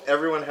hope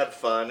everyone had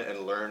fun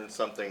and learned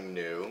something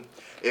new.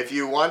 If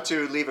you want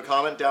to leave a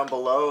comment down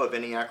below of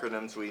any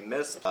acronyms we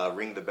missed,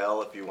 ring the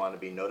bell if you want to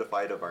be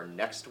notified of our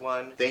next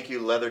one. Thank you,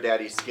 Leather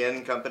Daddy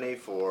Skin Company,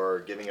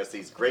 for giving us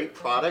these great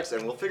products,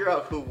 and we'll figure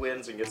out who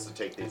wins and gets to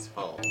take these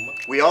home.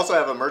 We also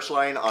have a merch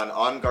line on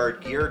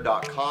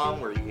onguardgear.com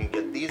where you can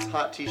get these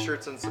hot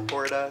t-shirts and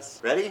support us.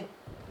 Ready?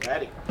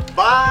 Ready.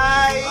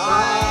 Bye!